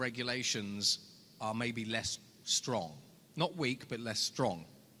environmental regulations are maybe less strong. Not weak, but less strong.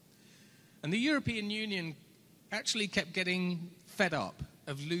 And the European Union actually kept getting fed up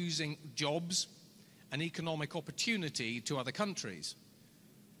of losing jobs and economic opportunity to other countries.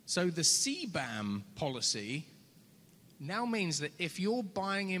 So the CBAM policy now means that if you're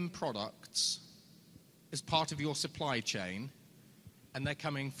buying in products as part of your supply chain and they're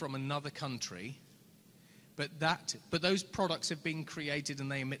coming from another country, but those products have been created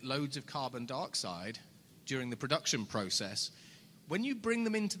and they emit loads of carbon dioxide during the production process, when you bring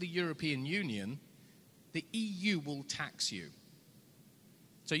them into the European Union, the EU will tax you.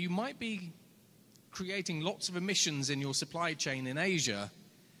 So you might be creating lots of emissions in your supply chain in Asia,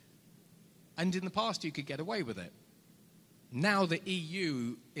 and in the past you could get away with it. Now the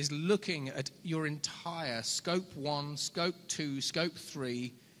EU is looking at your entire Scope 1, Scope 2, Scope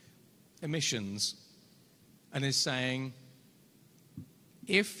 3 emissions and is saying,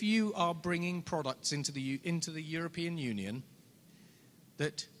 if you are bringing products into the European Union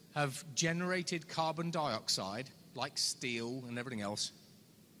that have generated carbon dioxide, like steel and everything else,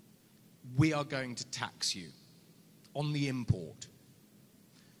 we are going to tax you on the import.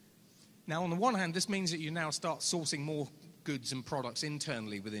 Now, on the one hand, this means that you now start sourcing more goods and products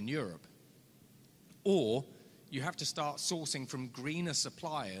internally within Europe. Or you have to start sourcing from greener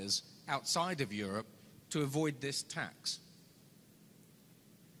suppliers outside of Europe to avoid this tax.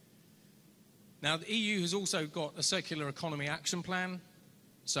 Now, the EU has also got a circular economy action plan.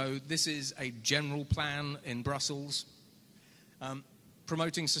 So this is a general plan in Brussels,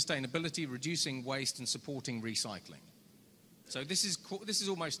 promoting sustainability, reducing waste, and supporting recycling. So this is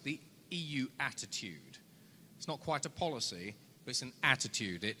almost the EU attitude. It's not quite a policy, but it's an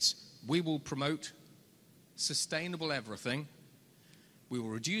attitude. It's, we will promote sustainable everything, we will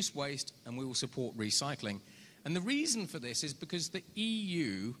reduce waste, and we will support recycling. And the reason for this is because the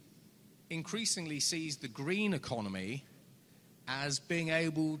EU increasingly sees the green economy as being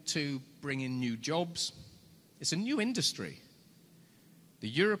able to bring in new jobs. It's a new industry. The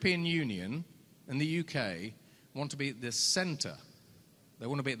European Union and the UK want to be at the center. They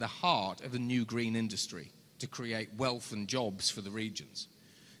want to be at the heart of the new green industry to create wealth and jobs for the regions.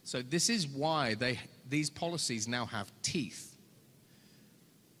 So this is why these policies now have teeth.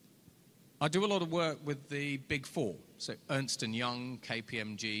 I do a lot of work with the Big Four, so Ernst & Young,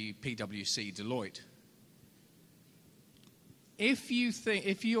 KPMG, PwC, Deloitte. If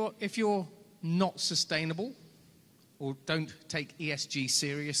you're not sustainable or don't take ESG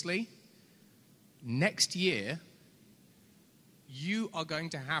seriously, next year you are going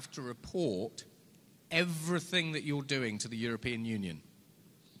to have to report everything that you're doing to the European Union,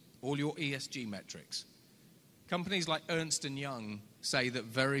 all your ESG metrics. Companies like Ernst & Young say that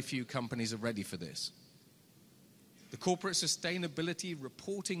very few companies are ready for this. The Corporate Sustainability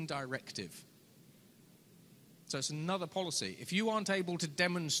Reporting Directive. So it's another policy. If you aren't able to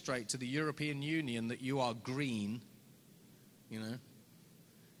demonstrate to the European Union that you are green,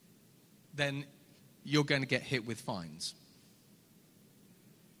 then you're going to get hit with fines.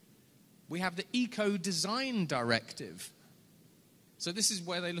 We have the Eco Design Directive. So this is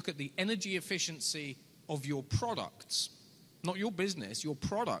where they look at the energy efficiency of your products, not your business, your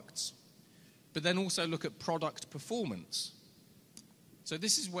products, but then also look at product performance. So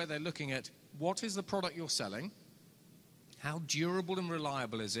this is where they're looking at what is the product you're selling, how durable and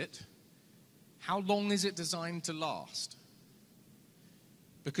reliable is it, how long is it designed to last?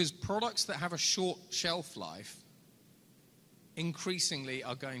 Because products that have a short shelf life increasingly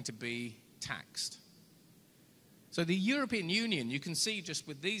are going to be taxed. So the European Union, you can see just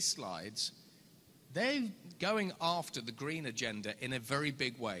with these slides, they're going after the green agenda in a very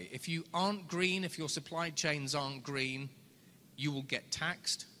big way. If you aren't green, if your supply chains aren't green, you will get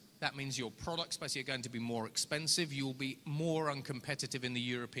taxed. That means your products basically are going to be more expensive. You will be more uncompetitive in the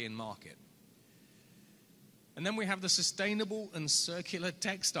European market. And then we have the Sustainable and Circular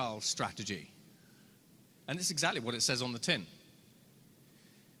Textile Strategy. And it's exactly what it says on the tin.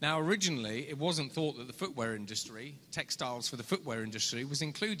 Now, originally, it wasn't thought that the footwear industry, textiles for the footwear industry, was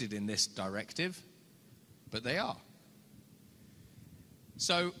included in this directive, but they are.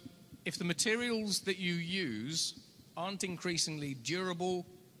 So, if the materials that you use aren't increasingly durable,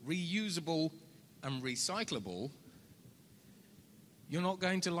 reusable, and recyclable, you're not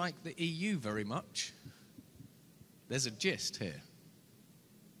going to like the EU very much. There's a gist here.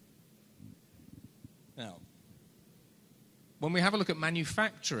 Now, when we have a look at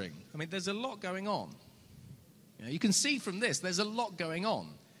manufacturing, I mean, there's a lot going on. You can see from this, there's a lot going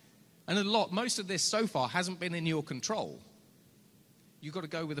on. And most of this so far hasn't been in your control. You've got to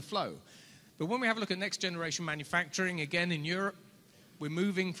go with the flow. But when we have a look at next generation manufacturing, again in Europe, we're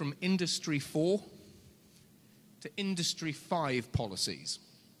moving from Industry 4 to Industry 5 policies.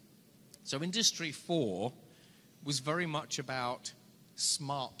 So Industry 4 was very much about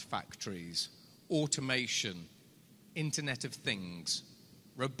smart factories, automation, Internet of Things,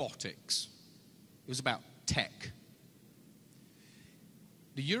 robotics. It was about tech.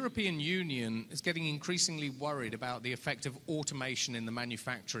 The European Union is getting increasingly worried about the effect of automation in the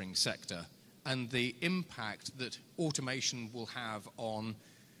manufacturing sector and the impact that automation will have on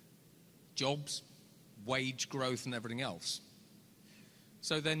jobs, wage growth, and everything else.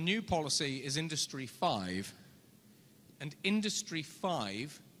 So their new policy is Industry 5, and Industry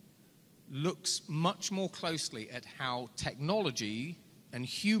 5 looks much more closely at how technology and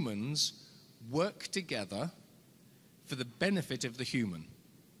humans work together for the benefit of the human.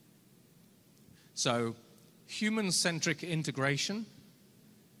 So, human-centric integration.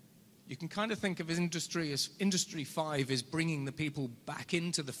 You can kind of think of industry as Industry 5 is bringing the people back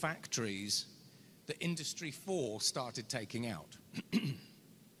into the factories that Industry 4 started taking out.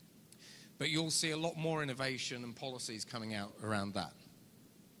 But you'll see a lot more innovation and policies coming out around that.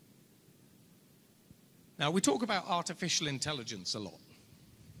 Now, we talk about artificial intelligence a lot.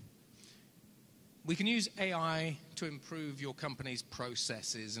 We can use AI to improve your company's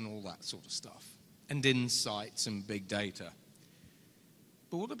processes and all that sort of stuff, and insights and big data.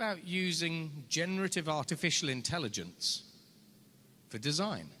 But what about using generative artificial intelligence for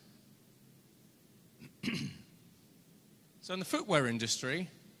design? So in the footwear industry,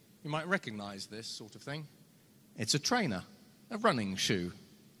 you might recognize this sort of thing. It's a trainer, a running shoe.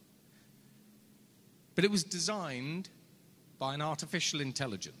 But it was designed by an artificial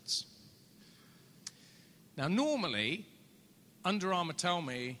intelligence. Now, normally, Under Armour tell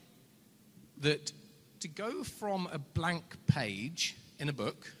me that to go from a blank page in a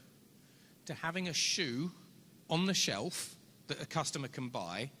book to having a shoe on the shelf that a customer can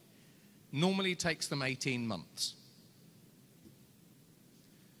buy normally takes them 18 months.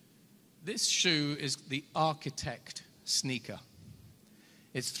 This shoe is the Architect sneaker.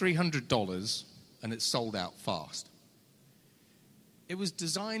 It's $300 and it's sold out fast. It was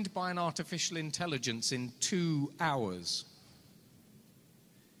designed by an artificial intelligence in 2 hours.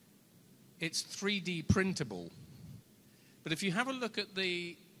 It's 3D printable. But if you have a look at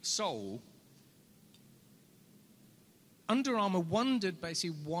the sole, Under Armour wondered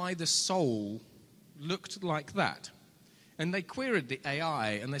basically why the sole looked like that. And they queried the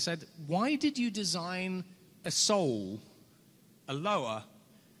AI and they said, why did you design a sole, a lower,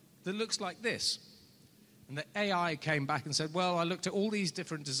 that looks like this? And the AI came back and said, well, I looked at all these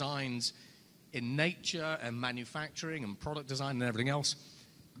different designs in nature and manufacturing and product design and everything else.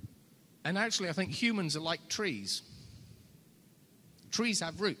 And actually, I think humans are like trees. Trees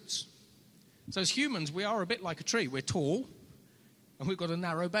have roots. So as humans, we are a bit like a tree. We're tall, and we've got a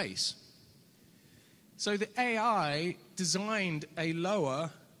narrow base. So the AI designed a lower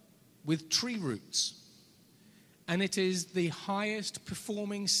with tree roots. And it is the highest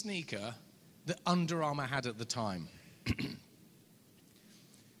performing sneaker that Under Armour had at the time.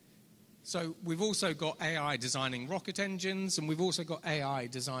 So we've also got AI designing rocket engines, and we've also got AI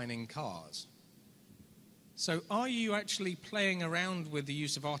designing cars. So are you actually playing around with the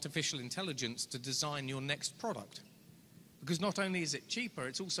use of artificial intelligence to design your next product? Because not only is it cheaper,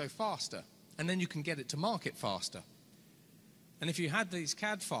 it's also faster. And then you can get it to market faster. And if you had these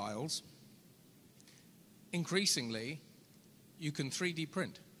CAD files, increasingly, you can 3D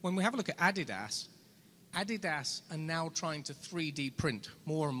print. When we have a look at Adidas, Adidas are now trying to 3D print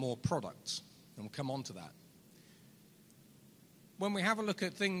more and more products. And we'll come on to that. When we have a look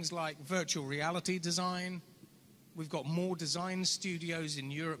at things like virtual reality design, we've got more design studios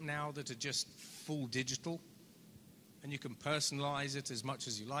in Europe now that are just full digital. And you can personalize it as much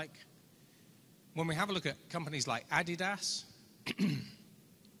as you like. When we have a look at companies like Adidas,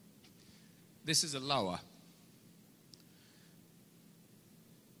 this is a lower.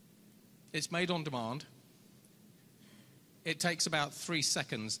 It's made on demand. It takes about 3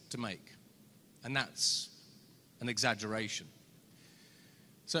 seconds to make, and that's an exaggeration.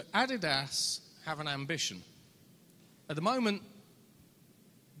 So Adidas have an ambition. At the moment,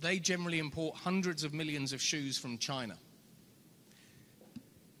 they generally import hundreds of millions of shoes from China.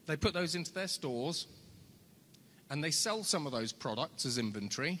 They put those into their stores, and they sell some of those products as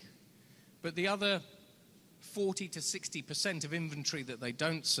inventory, but the other 40 to 60% of inventory that they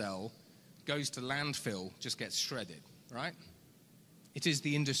don't sell goes to landfill, just gets shredded, right? It is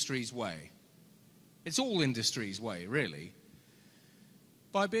the industry's way. It's all industry's way, really.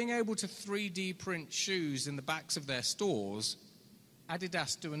 By being able to 3D print shoes in the backs of their stores,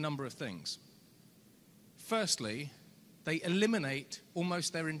 Adidas do a number of things. Firstly, they eliminate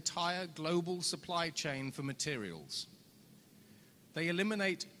almost their entire global supply chain for materials. They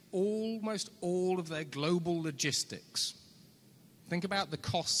eliminate almost all of their global logistics. Think about the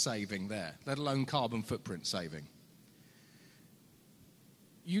cost saving there, let alone carbon footprint saving.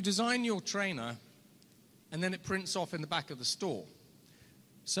 You design your trainer, and then it prints off in the back of the store.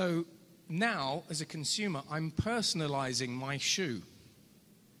 So now, as a consumer, I'm personalizing my shoe,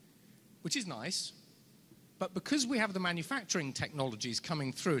 which is nice. But because we have the manufacturing technologies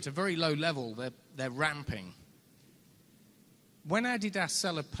coming through at a very low level, they're ramping. When Adidas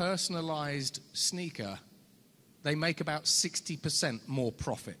sell a personalized sneaker, they make about 60% more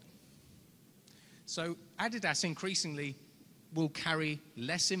profit. So Adidas increasingly will carry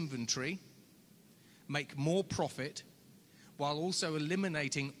less inventory, make more profit, while also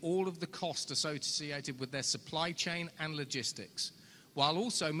eliminating all of the cost associated with their supply chain and logistics, while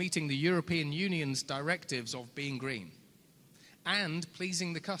also meeting the European Union's directives of being green and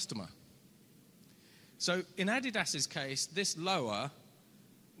pleasing the customer. So in Adidas's case, this lower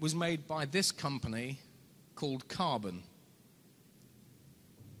was made by this company called Carbon.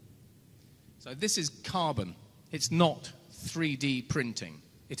 So this is carbon. It's not 3D printing.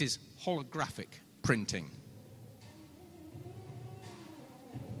 It is holographic printing.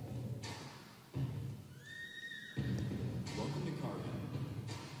 Welcome to Carbon.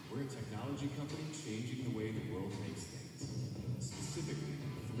 We're a technology company changing the way the world makes things, specifically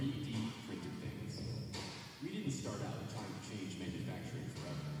 3D printed things. We didn't start out trying to change manufacturing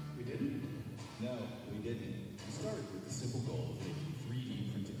forever. We didn't? No, we didn't. We started with the simple goal of making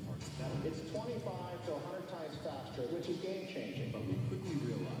 3D printed parts better. It's 25 to 100 times faster, which is game-changing. But we quickly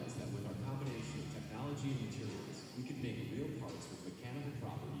realized that with our combination of technology and materials, we could make real parts with mechanical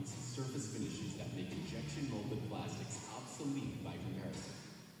properties and surface finishes that make injection molded plastics obsolete by comparison.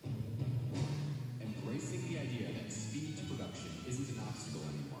 Embracing the idea that speed to production isn't an obstacle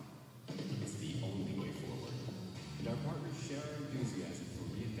anymore. It's the only way forward. And our partners share our enthusiasm for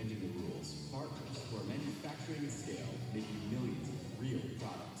reinventing the rules. Partners who are manufacturing at scale, making millions of real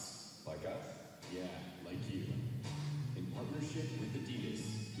products. Like us? Yeah, like you. In partnership with Adidas,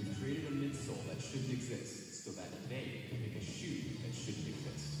 we've created a midsole that shouldn't exist so that they can make a shoe that shouldn't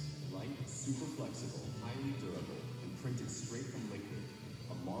exist. Light, super flexible, highly durable, and printed straight from liquid.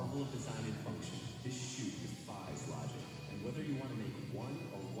 A marvel of design and function, this shoe defies logic. And whether you want to make 1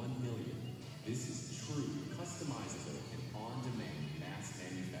 or 1 million, this is true, customizable, and on-demand mass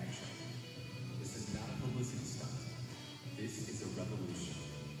manufacturing. This is not a publicity stunt. This is a revolution.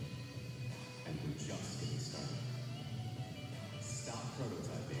 And we're just getting started. Stop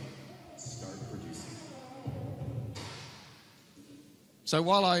prototyping. Start producing. So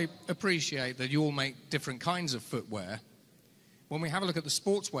while I appreciate that you all make different kinds of footwear, when we have a look at the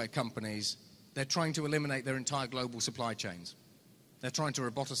sportswear companies, they're trying to eliminate their entire global supply chains. They're trying to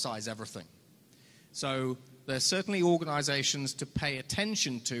roboticize everything. So there's certainly organizations to pay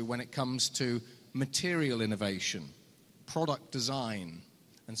attention to when it comes to material innovation, product design,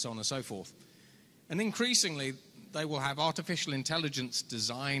 and so on and so forth. And increasingly, they will have artificial intelligence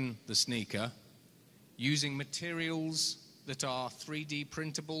design the sneaker using materials that are 3D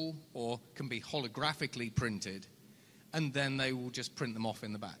printable or can be holographically printed, and then they will just print them off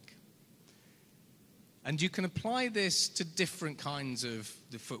in the back. And you can apply this to different kinds of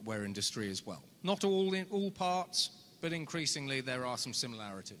the footwear industry as well. Not all in all parts, but increasingly there are some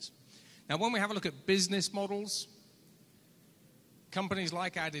similarities. Now, when we have a look at business models, companies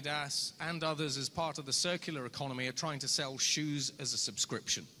like Adidas and others as part of the circular economy are trying to sell shoes as a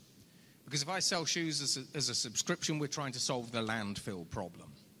subscription. Because if I sell shoes as a subscription, we're trying to solve the landfill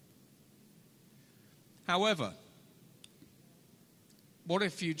problem. However, what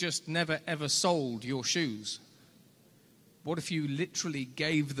if you just never ever sold your shoes? What if you literally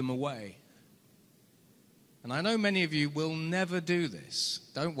gave them away? And I know many of you will never do this.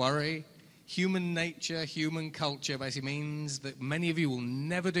 Don't worry. Human nature, human culture basically means that many of you will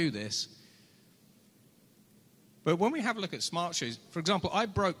never do this. But when we have a look at smart shoes, for example, I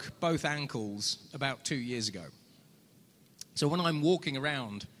broke both ankles about 2 years ago. So when I'm walking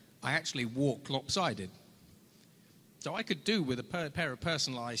around, I actually walk lopsided. So I could do with a pair of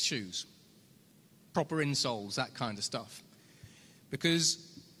personalized shoes, proper insoles, that kind of stuff.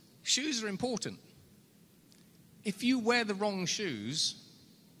 Because shoes are important. If you wear the wrong shoes,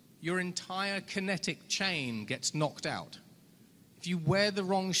 your entire kinetic chain gets knocked out. If you wear the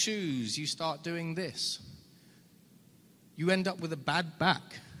wrong shoes, you start doing this. You end up with a bad back,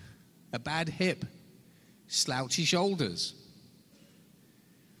 a bad hip, slouchy shoulders.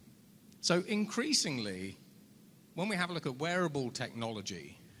 So increasingly, when we have a look at wearable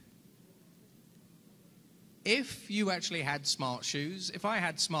technology, if you actually had smart shoes, if I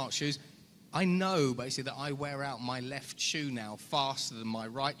had smart shoes, I know basically that I wear out my left shoe now faster than my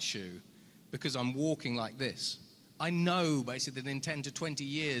right shoe because I'm walking like this. I know basically that in 10 to 20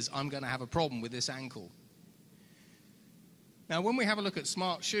 years I'm going to have a problem with this ankle. Now, when we have a look at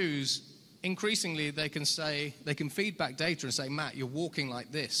smart shoes, increasingly they can feed back data and say, Matt, you're walking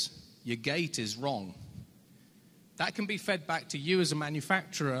like this. Your gait is wrong. That can be fed back to you as a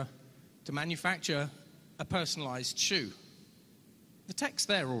manufacturer to manufacture a personalized shoe. The tech's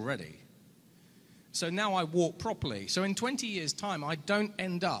there already. So now I walk properly. So in 20 years' time, I don't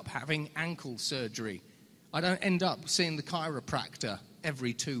end up having ankle surgery. I don't end up seeing the chiropractor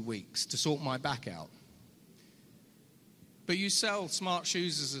every 2 weeks to sort my back out. But you sell smart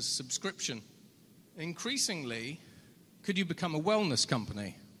shoes as a subscription. Increasingly, could you become a wellness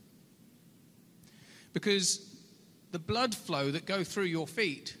company? Because the blood flow that go through your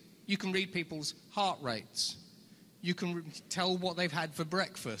feet, you can read people's heart rates. You can tell what they've had for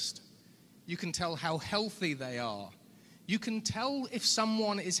breakfast. You can tell how healthy they are. You can tell if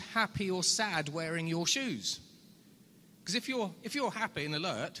someone is happy or sad wearing your shoes. Because if you're happy and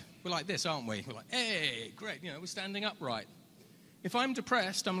alert, we're like this, aren't we? We're like, hey, great, we're standing upright. If I'm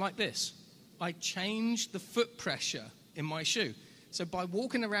depressed, I'm like this. I change the foot pressure in my shoe. So by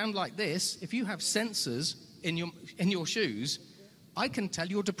walking around like this, if you have sensors in your shoes, I can tell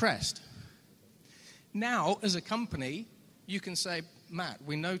you're depressed. Now, as a company, you can say, Matt,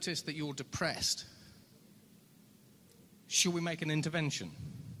 we noticed that you're depressed. Should we make an intervention?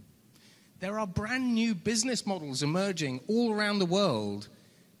 There are brand new business models emerging all around the world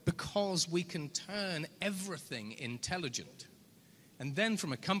because we can turn everything intelligent. And then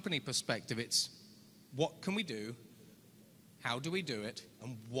from a company perspective, it's what can we do, how do we do it,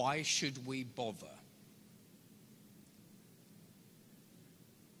 and why should we bother?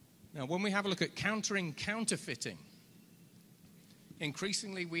 Now, when we have a look at countering counterfeiting,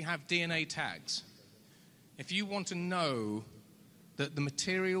 increasingly we have DNA tags. If you want to know that the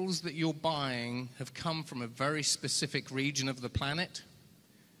materials that you're buying have come from a very specific region of the planet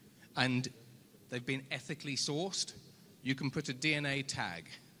and they've been ethically sourced, you can put a DNA tag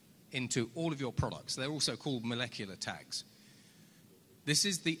into all of your products. They're also called molecular tags. This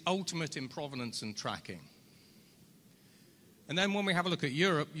is the ultimate in provenance and tracking. And then when we have a look at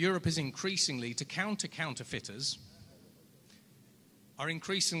Europe, Europe is increasingly, to counter counterfeiters, are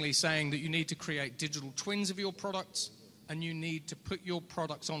increasingly saying that you need to create digital twins of your products and you need to put your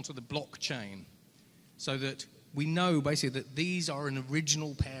products onto the blockchain so that we know basically that these are an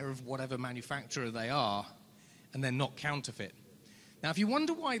original pair of whatever manufacturer they are and they're not counterfeit. Now, if you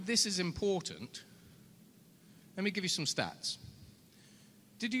wonder why this is important, let me give you some stats.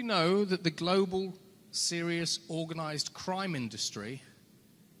 Did you know that the global serious organized crime industry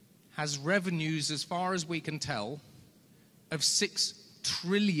has revenues, as far as we can tell, of 6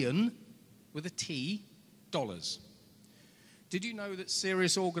 trillion, with a T, dollars? Did you know that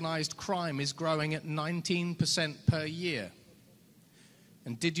serious organized crime is growing at 19% per year?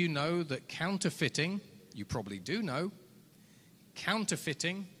 And did you know that counterfeiting, you probably do know,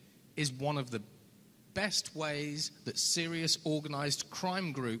 counterfeiting is one of the best ways that serious organized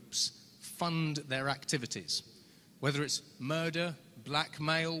crime groups fund their activities, whether it's murder,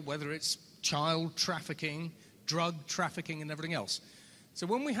 blackmail, whether it's child trafficking, drug trafficking, and everything else. So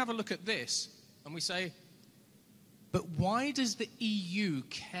when we have a look at this and we say, but why does the EU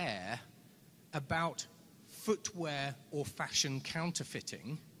care about footwear or fashion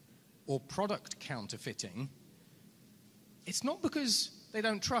counterfeiting or product counterfeiting? It's not because they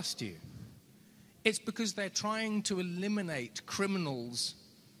don't trust you. It's because they're trying to eliminate criminals'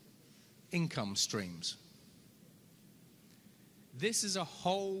 income streams. This is a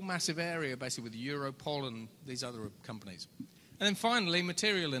whole massive area, basically, with Europol and these other companies. And then finally,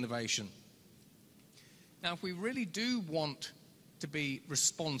 material innovation. Now, if we really do want to be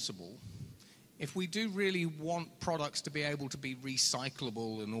responsible, if we do really want products to be able to be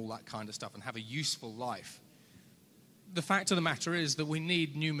recyclable and all that kind of stuff and have a useful life, the fact of the matter is that we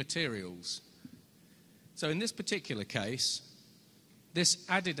need new materials. So in this particular case, this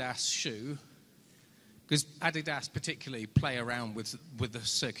Adidas shoe, because Adidas particularly play around with the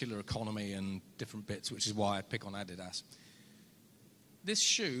circular economy and different bits, which is why I pick on Adidas. This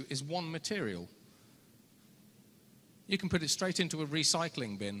shoe is one material. You can put it straight into a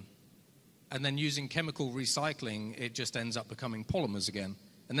recycling bin, and then using chemical recycling, it just ends up becoming polymers again,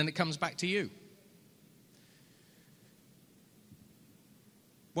 and then it comes back to you.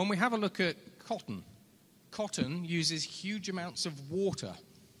 When we have a look at cotton, cotton uses huge amounts of water.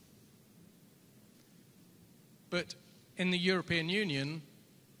 But in the European Union,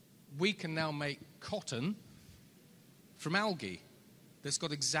 we can now make cotton from algae that's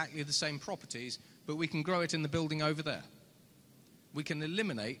got exactly the same properties, but we can grow it in the building over there. We can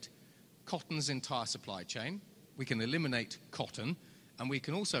eliminate cotton's entire supply chain, we can eliminate cotton, and we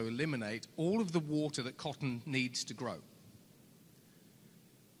can also eliminate all of the water that cotton needs to grow.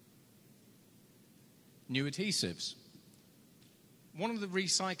 New adhesives. One of the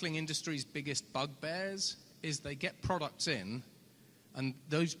recycling industry's biggest bugbears is they get products in, and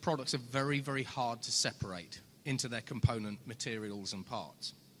those products are very, very hard to separate into their component materials and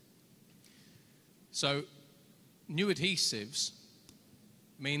parts. So new adhesives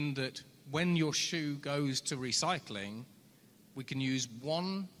mean that when your shoe goes to recycling, We can use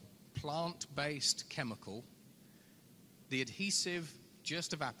one plant-based chemical. The adhesive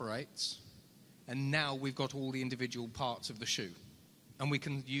just evaporates, and now we've got all the individual parts of the shoe. And we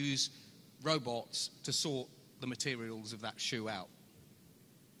can use robots to sort the materials of that shoe out.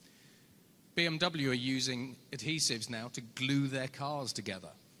 BMW are using adhesives now to glue their cars together.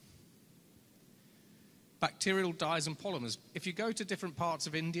 Bacterial dyes and polymers. If you go to different parts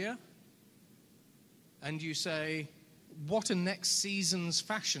of India and you say, what are next season's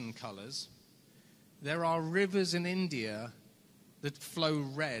fashion colors? There are rivers in India that flow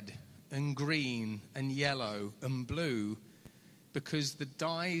red and green and yellow and blue because the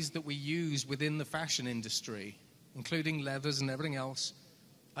dyes that we use within the fashion industry, including leathers and everything else,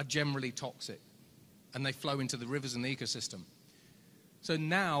 are generally toxic, and they flow into the rivers and the ecosystem. So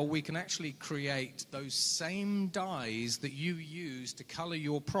now we can actually create those same dyes that you use to color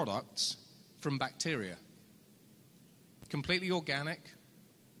your products from bacteria. Completely organic,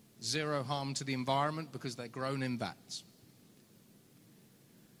 zero harm to the environment because they're grown in vats.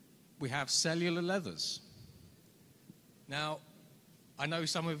 We have cellular leathers. Now, I know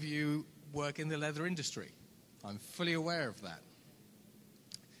some of you work in the leather industry. I'm fully aware of that.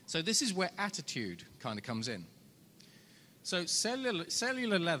 So this is where attitude kind of comes in. So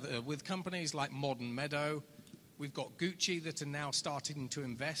cellular leather with companies like Modern Meadow, we've got Gucci that are now starting to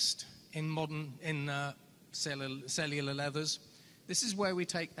invest in cellular leathers. This is where we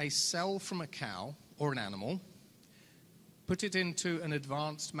take a cell from a cow or an animal, put it into an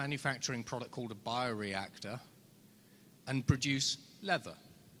advanced manufacturing product called a bioreactor, and produce leather.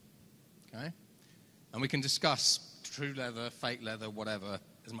 Okay? And we can discuss true leather, fake leather, whatever,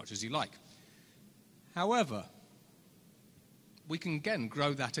 as much as you like. However, we can again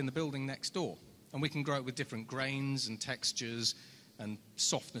grow that in the building next door, and we can grow it with different grains and textures and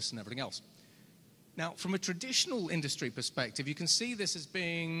softness and everything else. Now, from a traditional industry perspective, you can see this as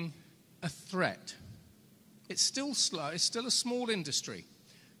being a threat. It's still slow, it's still a small industry.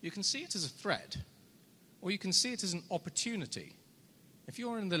 You can see it as a threat, or you can see it as an opportunity. If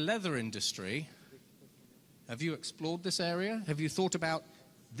you're in the leather industry, have you explored this area? Have you thought about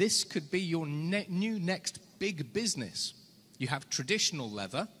this could be your new next big business? You have traditional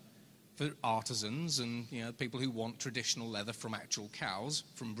leather for artisans and people who want traditional leather from actual cows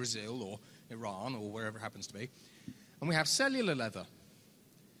from Brazil or Iran or wherever it happens to be. And we have cellular leather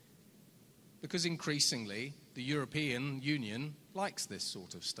because increasingly the European Union likes this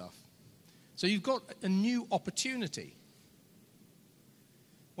sort of stuff. So you've got a new opportunity.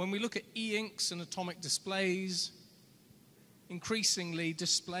 When we look at e-inks and atomic displays, increasingly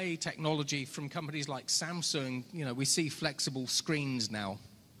display technology from companies like Samsung, we see flexible screens now.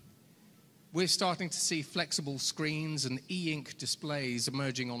 We're starting to see flexible screens and e-ink displays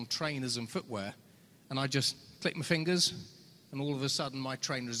emerging on trainers and footwear. And I just click my fingers, and all of a sudden my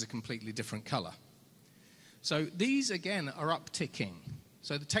trainer is a completely different color. So these, again, are upticking.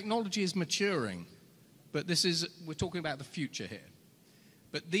 So the technology is maturing, but we're talking about the future here.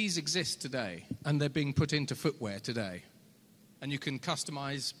 But these exist today, and they're being put into footwear today. And you can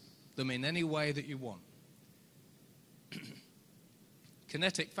customize them in any way that you want.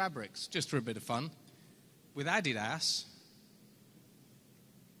 Kinetic fabrics, just for a bit of fun. With Adidas,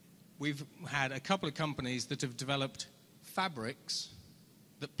 we've had a couple of companies that have developed fabrics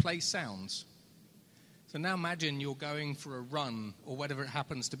that play sounds. So now imagine you're going for a run or whatever it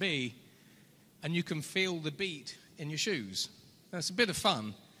happens to be, and you can feel the beat in your shoes. Now, it's a bit of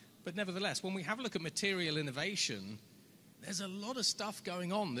fun, but nevertheless, when we have a look at material innovation, there's a lot of stuff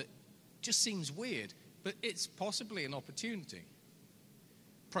going on that just seems weird, but it's possibly an opportunity.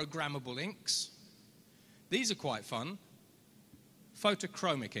 Programmable inks. These are quite fun.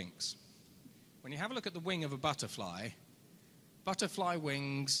 Photochromic inks. When you have a look at the wing of a butterfly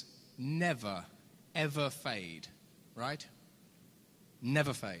wings never, ever fade, right?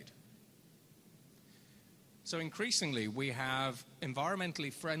 Never fade. So increasingly, we have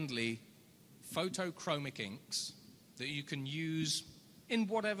environmentally friendly photochromic inks that you can use in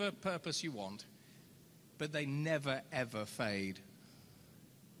whatever purpose you want, but they never, ever fade.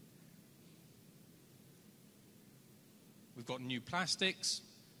 We've got new plastics,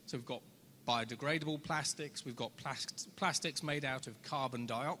 so we've got biodegradable plastics, we've got plastics made out of carbon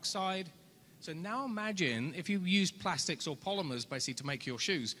dioxide. So now imagine if you use plastics or polymers basically to make your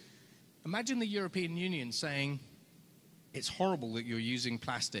shoes. Imagine the European Union saying, it's horrible that you're using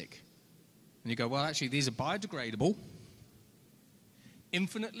plastic. And you go, well, actually, these are biodegradable,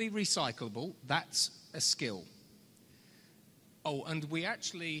 infinitely recyclable. That's a skill. Oh, and we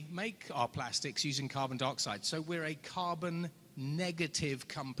actually make our plastics using carbon dioxide, so we're a carbon negative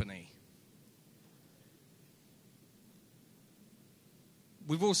company.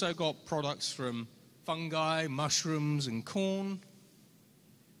 We've also got products from fungi, mushrooms, and corn.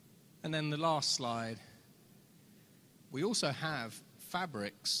 And then the last slide, we also have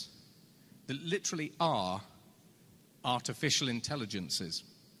fabrics that literally are artificial intelligences.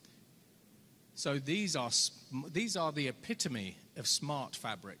 So these are the epitome of smart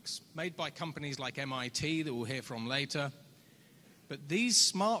fabrics, made by companies like MIT that we'll hear from later. But these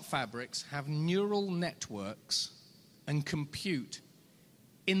smart fabrics have neural networks and compute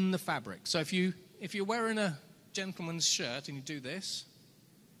in the fabric. So if you're wearing a gentleman's shirt and you do this,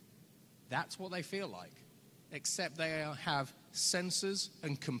 that's what they feel like, except they have sensors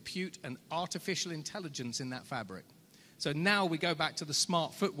and compute and artificial intelligence in that fabric. So now we go back to the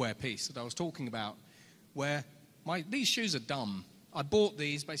smart footwear piece that I was talking about, where these shoes are dumb. I bought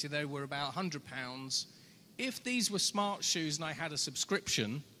these, basically they were about £100. If these were smart shoes and I had a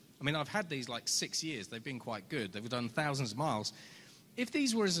subscription, I mean, I've had these like 6 years. They've been quite good. They've done thousands of miles. If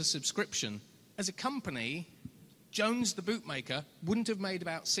these were as a subscription, as a company, Jones, the bootmaker, wouldn't have made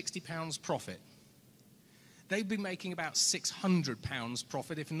about £60 profit. They'd be making about £600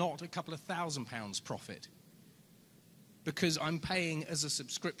 profit, if not a couple of £1,000 profit. Because I'm paying as a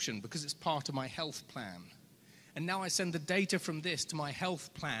subscription, because it's part of my health plan. And now I send the data from this to my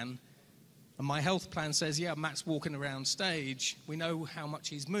health plan, and my health plan says, yeah, Matt's walking around stage, we know how much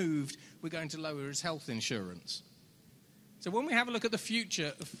he's moved, we're going to lower his health insurance. So when we have a look at the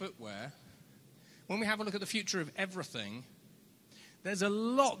future of footwear, when we have a look at the future of everything, there's a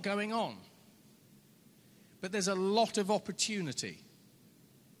lot going on. But there's a lot of opportunity,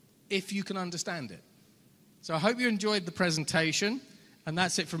 if you can understand it. So I hope you enjoyed the presentation, and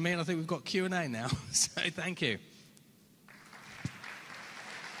that's it from me, and I think we've got Q&A now, so thank you.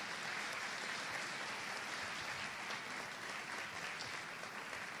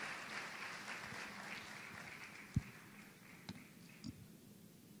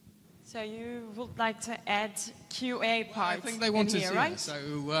 So you would like to add QA part I think they want in to here, see right? it,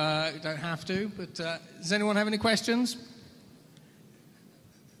 so you don't have to, but does anyone have any questions?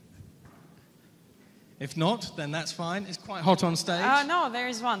 If not, then that's fine. It's quite hot on stage. No, there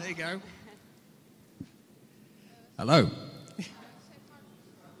is one. There you go. Hello.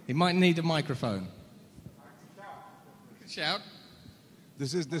 He might need a microphone. Shout.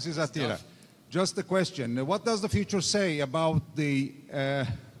 This is Attila. Just a question. What does the future say about the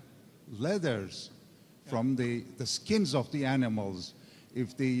leathers from the skins of the animals?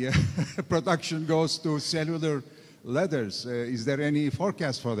 If the production goes to cellular leathers, is there any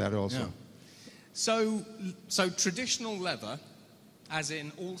forecast for that also? Yeah. So traditional leather, as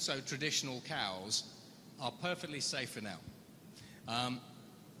in also traditional cows, are perfectly safe for now.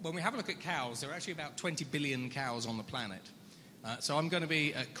 When we have a look at cows, there are actually about 20 billion cows on the planet. So I'm going to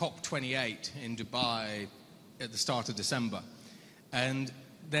be at COP28 in Dubai at the start of December. And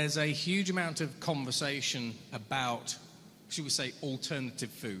there's a huge amount of conversation about, should we say, alternative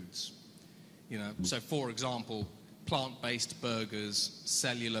foods. You know, so for example, plant-based burgers,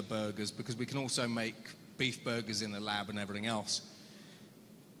 cellular burgers, because we can also make beef burgers in the lab and everything else.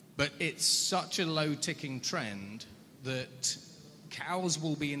 But it's such a low-ticking trend that cows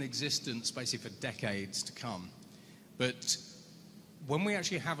will be in existence basically for decades to come. But when we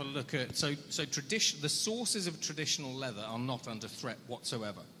actually have a look at, the sources of traditional leather are not under threat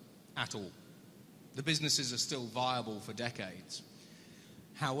whatsoever, at all. The businesses are still viable for decades.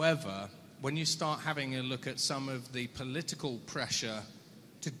 However, when you start having a look at some of the political pressure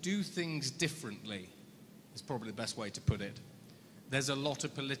to do things differently, is probably the best way to put it. There's a lot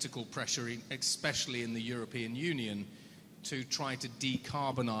of political pressure, especially in the European Union, to try to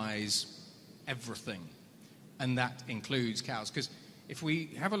decarbonize everything. And that includes cows. Because if we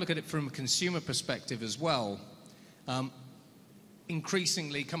have a look at it from a consumer perspective as well,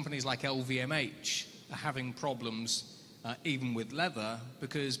 increasingly companies like LVMH are having problems even with leather,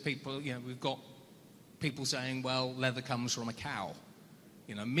 because people, we've got people saying, well, leather comes from a cow,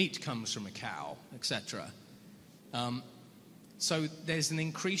 meat comes from a cow, etc. So there's an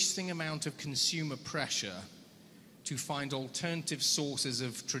increasing amount of consumer pressure to find alternative sources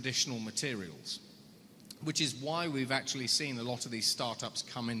of traditional materials, which is why we've actually seen a lot of these startups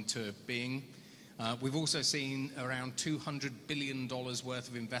come into being. We've also seen around $200 billion worth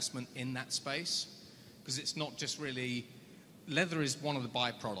of investment in that space, because it's not just really, leather is one of the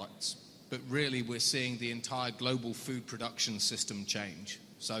byproducts, but really we're seeing the entire global food production system change.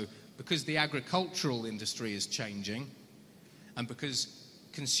 So because the agricultural industry is changing, and because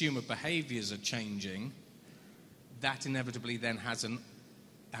consumer behaviors are changing, that inevitably then has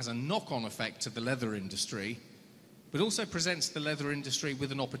a knock-on effect to the leather industry, but also presents the leather industry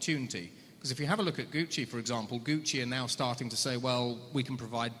with an opportunity. Because if you have a look at Gucci, for example, Gucci are now starting to say, well, we can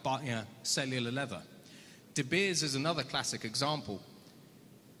provide cellular leather. De Beers is another classic example.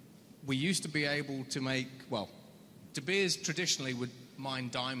 We used to be able to make, well, De Beers traditionally would mine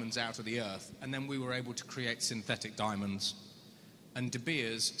diamonds out of the earth, and then we were able to create synthetic diamonds. And De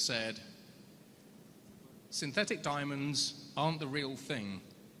Beers said, synthetic diamonds aren't the real thing,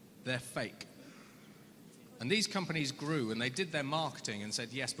 they're fake. And these companies grew, and they did their marketing and said,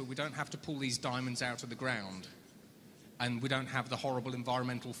 yes, but we don't have to pull these diamonds out of the ground, and we don't have the horrible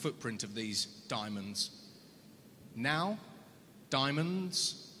environmental footprint of these diamonds. Now,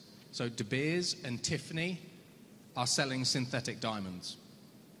 diamonds, so De Beers and Tiffany are selling synthetic diamonds.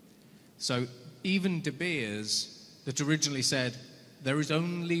 So even De Beers, that originally said, there is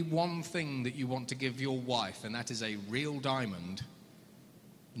only one thing that you want to give your wife, and that is a real diamond,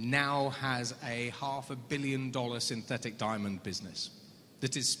 now has a $500 million synthetic diamond business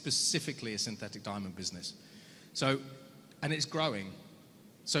that is specifically a synthetic diamond business. So, and it's growing.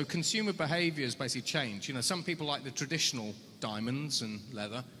 So consumer behaviors basically change. You know, some people like the traditional diamonds and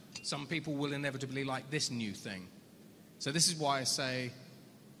leather. Some people will inevitably like this new thing. So this is why I say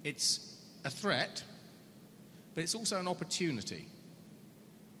it's a threat, but it's also an opportunity.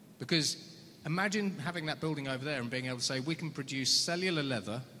 Because imagine having that building over there and being able to say, we can produce cellular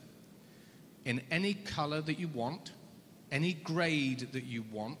leather in any color that you want, any grade that you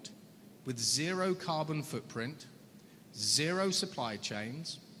want, with zero carbon footprint, zero supply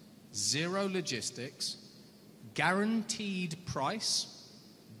chains, zero logistics, guaranteed price,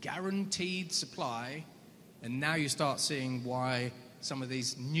 guaranteed supply, and now you start seeing why some of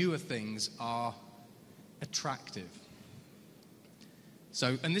these newer things are attractive.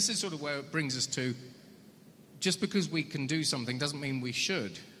 So, and this is sort of where it brings us to, just because we can do something doesn't mean we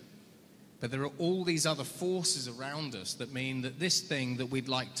should. But there are all these other forces around us that mean that this thing that we'd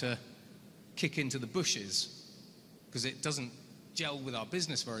like to kick into the bushes, because it doesn't gel with our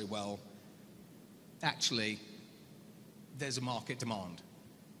business very well, actually, there's a market demand.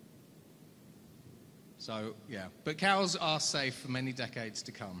 So, yeah. But cows are safe for many decades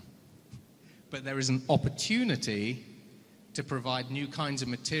to come. But there is an opportunity to provide new kinds of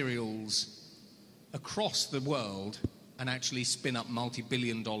materials across the world and actually spin up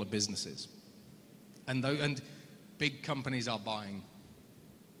multi-billion-dollar businesses. And big companies are buying.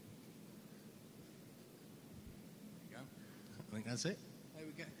 There we go. I think that's it. There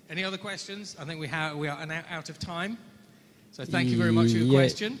we go. Any other questions? I think we are now out of time. So thank you very much for your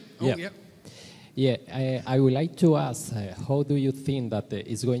question. I would like to ask, how do you think that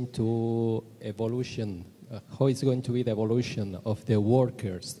is going to evolution? How is going to be the evolution of the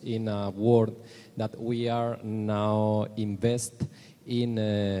workers in a world that we are now invest in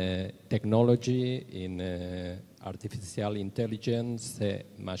technology, in artificial intelligence,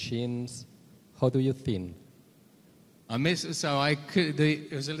 machines? How do you think? I missed, so I could.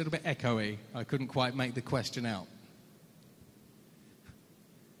 It was a little bit echoey. I couldn't quite make the question out.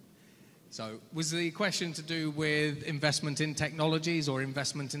 So, was the question to do with investment in technologies or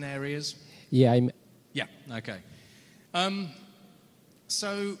investment in areas? Yeah, Yeah, okay.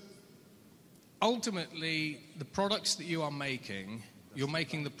 So, ultimately, the products that you are making, you're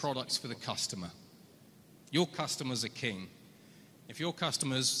making the products for the customer. Your customers are king. If your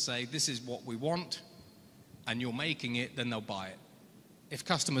customers say, this is what we want, and you're making it, then they'll buy it. If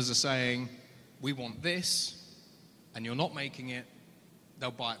customers are saying, we want this, and you're not making it, they'll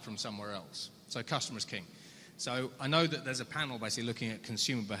buy it from somewhere else. So customer's king. So I know that there's a panel basically looking at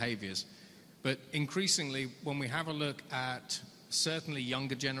consumer behaviors, but increasingly when we have a look at certainly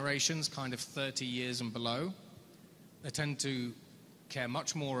younger generations, kind of 30 years and below, they tend to care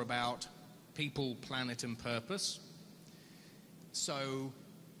much more about people, planet, and purpose. So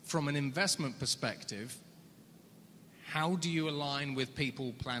from an investment perspective, how do you align with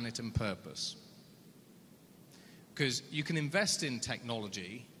people, planet, and purpose? Because you can invest in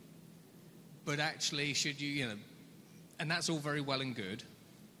technology, but actually and that's all very well and good,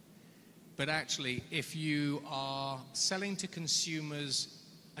 but actually if you are selling to consumers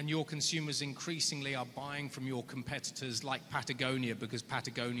and your consumers increasingly are buying from your competitors like Patagonia, because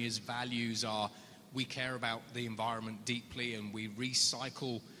Patagonia's values are we care about the environment deeply and we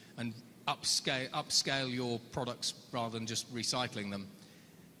recycle and upscale your products rather than just recycling them,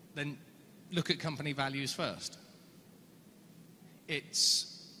 then look at company values first.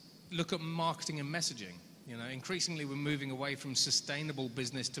 Look at marketing and messaging. Increasingly we're moving away from sustainable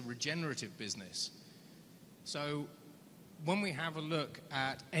business to regenerative business. So when we have a look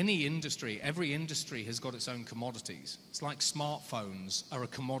at any industry, every industry has got its own commodities. It's like smartphones are a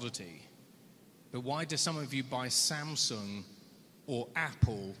commodity. But why do some of you buy Samsung or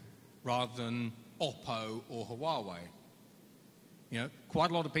Apple rather than Oppo or Huawei. You know,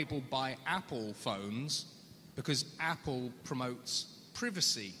 quite a lot of people buy Apple phones because Apple promotes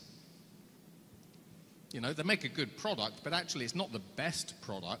privacy. You know, they make a good product, but actually it's not the best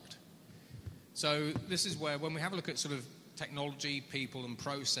product. So this is where, when we have a look at sort of technology, people and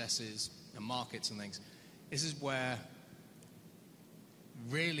processes and markets and things, this is where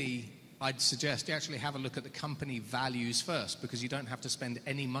really I'd suggest you actually have a look at the company values first, because you don't have to spend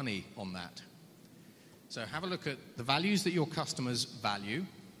any money on that. So have a look at the values that your customers value,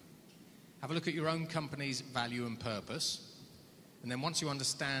 have a look at your own company's value and purpose, and then once you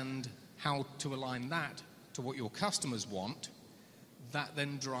understand how to align that to what your customers want, that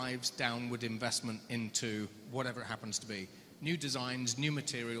then drives downward investment into whatever it happens to be. New designs, new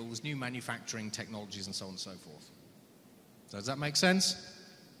materials, new manufacturing technologies, and so on and so forth. So does that make sense?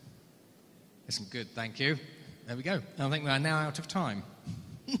 Listen, good, thank you. There we go. I think we are now out of time.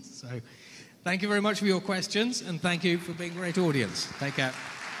 So thank you very much for your questions, and thank you for being a great audience. Take care.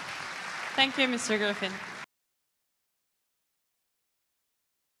 Thank you, Mr. Griffin.